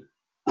wrestling.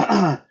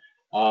 Let's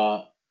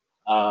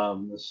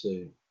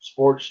see,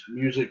 sports,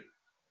 music,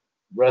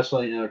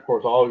 wrestling, and of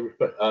course all your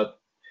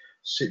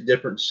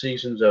different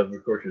seasons of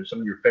course, some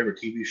of your favorite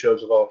TV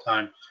shows of all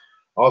time.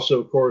 Also,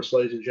 of course,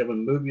 ladies and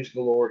gentlemen, movies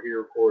galore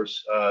here. Of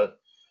course,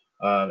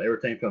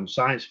 everything from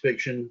science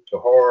fiction to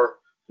horror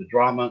to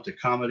drama to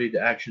comedy to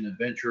action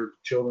adventure to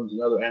children's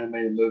and other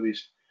animated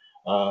movies.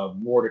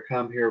 More to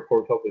come here, of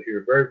course, hopefully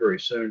here very, very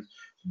soon.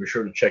 So be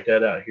sure to check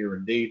that out here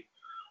indeed.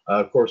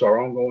 Of course, our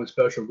ongoing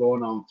special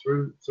going on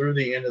through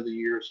the end of the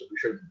year, so be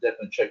sure to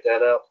definitely check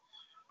that out.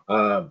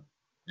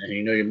 And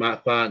you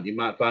might find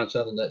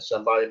something that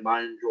somebody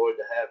might enjoy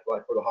to have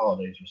like for the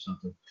holidays or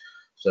something.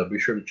 So be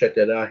sure to check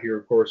that out here.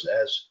 Of course,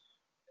 as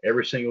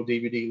every single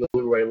DVD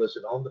Blu-ray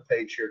listed on the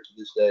page here to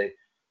this day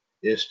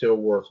is still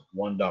worth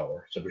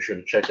 $1. So be sure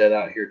to check that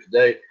out here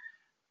today.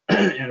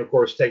 And of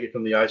course, take it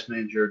from the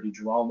Iceman, Jared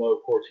DiGirolamo.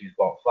 Of course, he's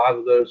bought 5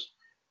 of those,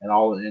 and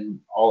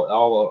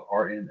all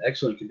are in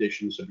excellent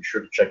condition. So be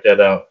sure to check that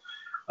out.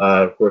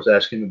 Of course,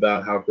 ask him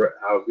about how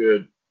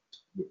good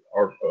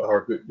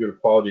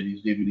quality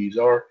these DVDs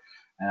are,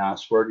 and I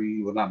swear to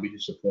you will not be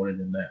disappointed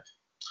in that.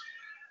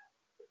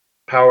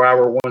 Power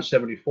Hour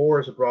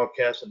 174 is a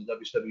broadcast on the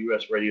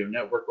WCWUS Radio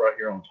Network right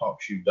here on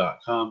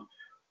TalkShoe.com,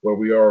 where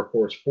we are, of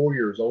course, 4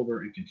 years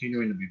older and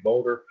continuing to be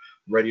bolder.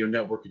 The radio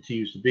network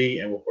continues to be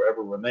and will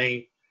forever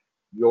remain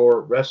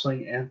your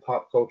wrestling and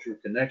pop culture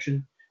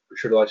connection. Be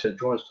sure to, like I said,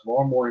 join us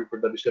tomorrow morning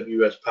for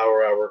WCWUS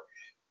Power Hour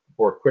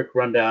for a quick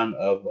rundown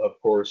of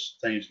course,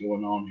 things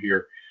going on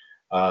here.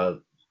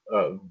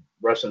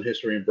 Wrestling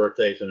history and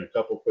birthdays, and a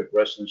couple quick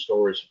wrestling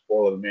stories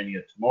for the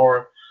Mania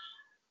tomorrow.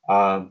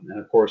 And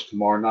of course,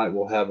 tomorrow night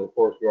we'll have, of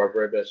course, do our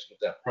very best to get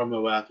that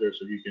promo out there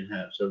so we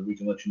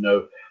can let you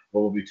know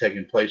what will be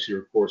taking place here,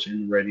 of course,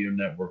 in the radio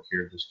network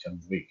here this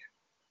coming week.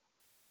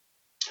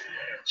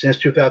 Since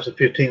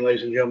 2015,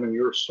 ladies and gentlemen,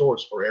 your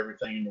source for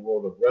everything in the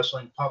world of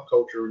wrestling, pop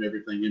culture, and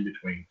everything in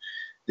between.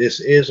 This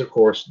is, of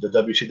course, the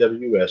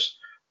WCWUS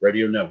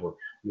Radio Network.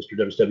 Mr.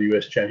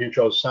 WCWUS Chad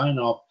Henshaw signing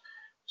off,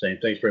 saying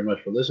thanks very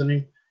much for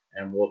listening,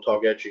 and we'll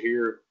talk at you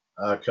here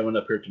coming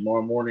up here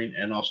tomorrow morning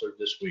and also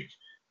this week.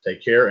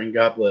 Take care and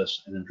God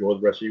bless, and enjoy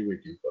the rest of your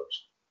weekend,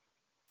 folks.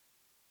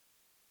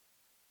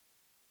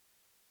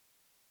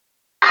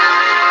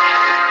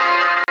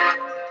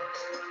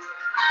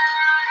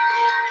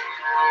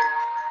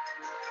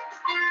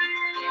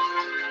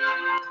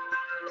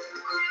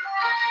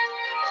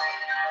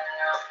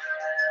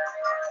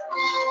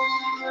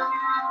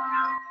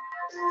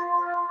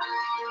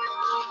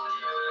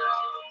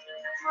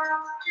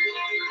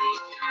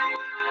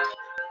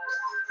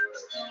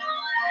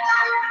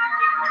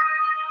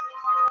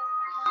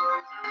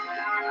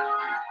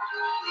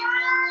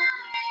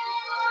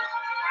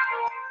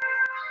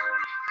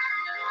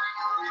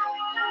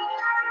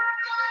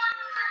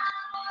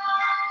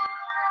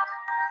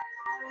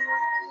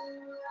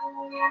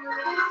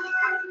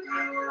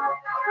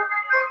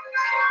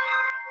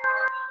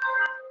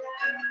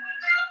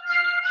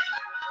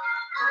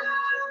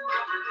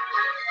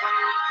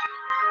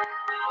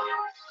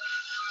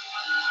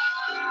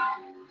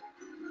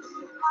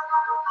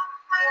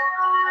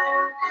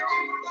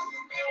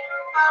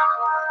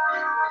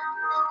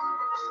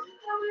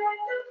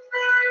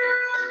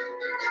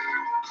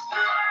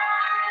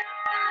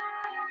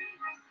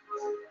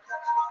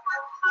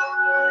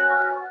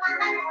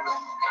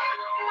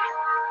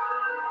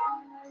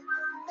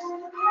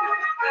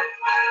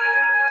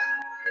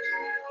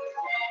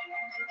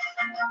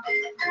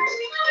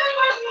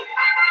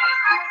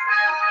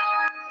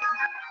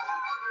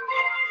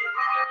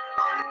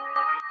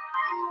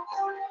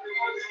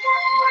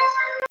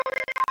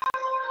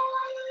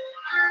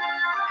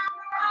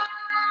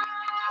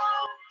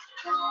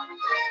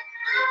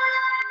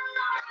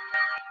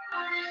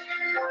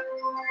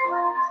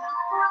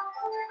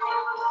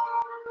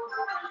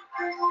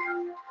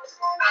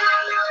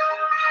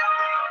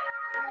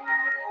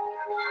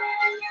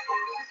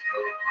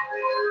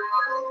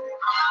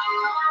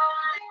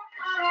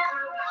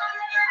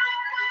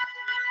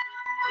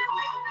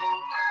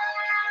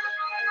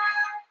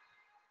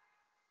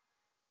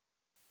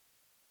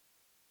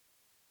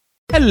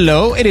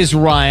 Hello, it is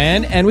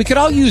Ryan, and we could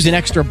all use an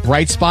extra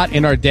bright spot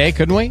in our day,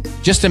 couldn't we?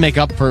 Just to make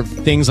up for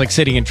things like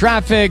sitting in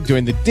traffic,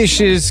 doing the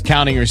dishes,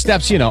 counting your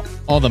steps,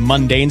 all the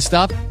mundane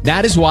stuff.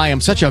 That is why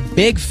I'm such a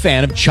big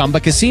fan of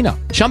Chumba Casino.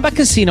 Chumba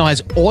Casino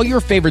has all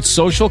your favorite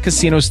social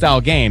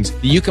casino-style games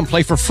that you can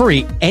play for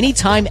free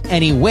anytime,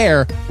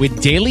 anywhere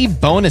with daily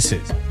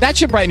bonuses. That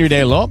should brighten your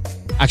day a little.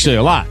 Actually,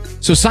 a lot.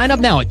 So sign up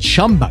now at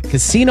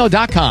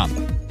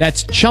ChumbaCasino.com.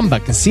 That's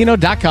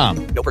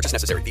ChumbaCasino.com. No purchase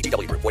necessary.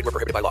 VGW Group. Void where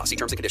prohibited by law. See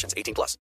terms and conditions. 18+.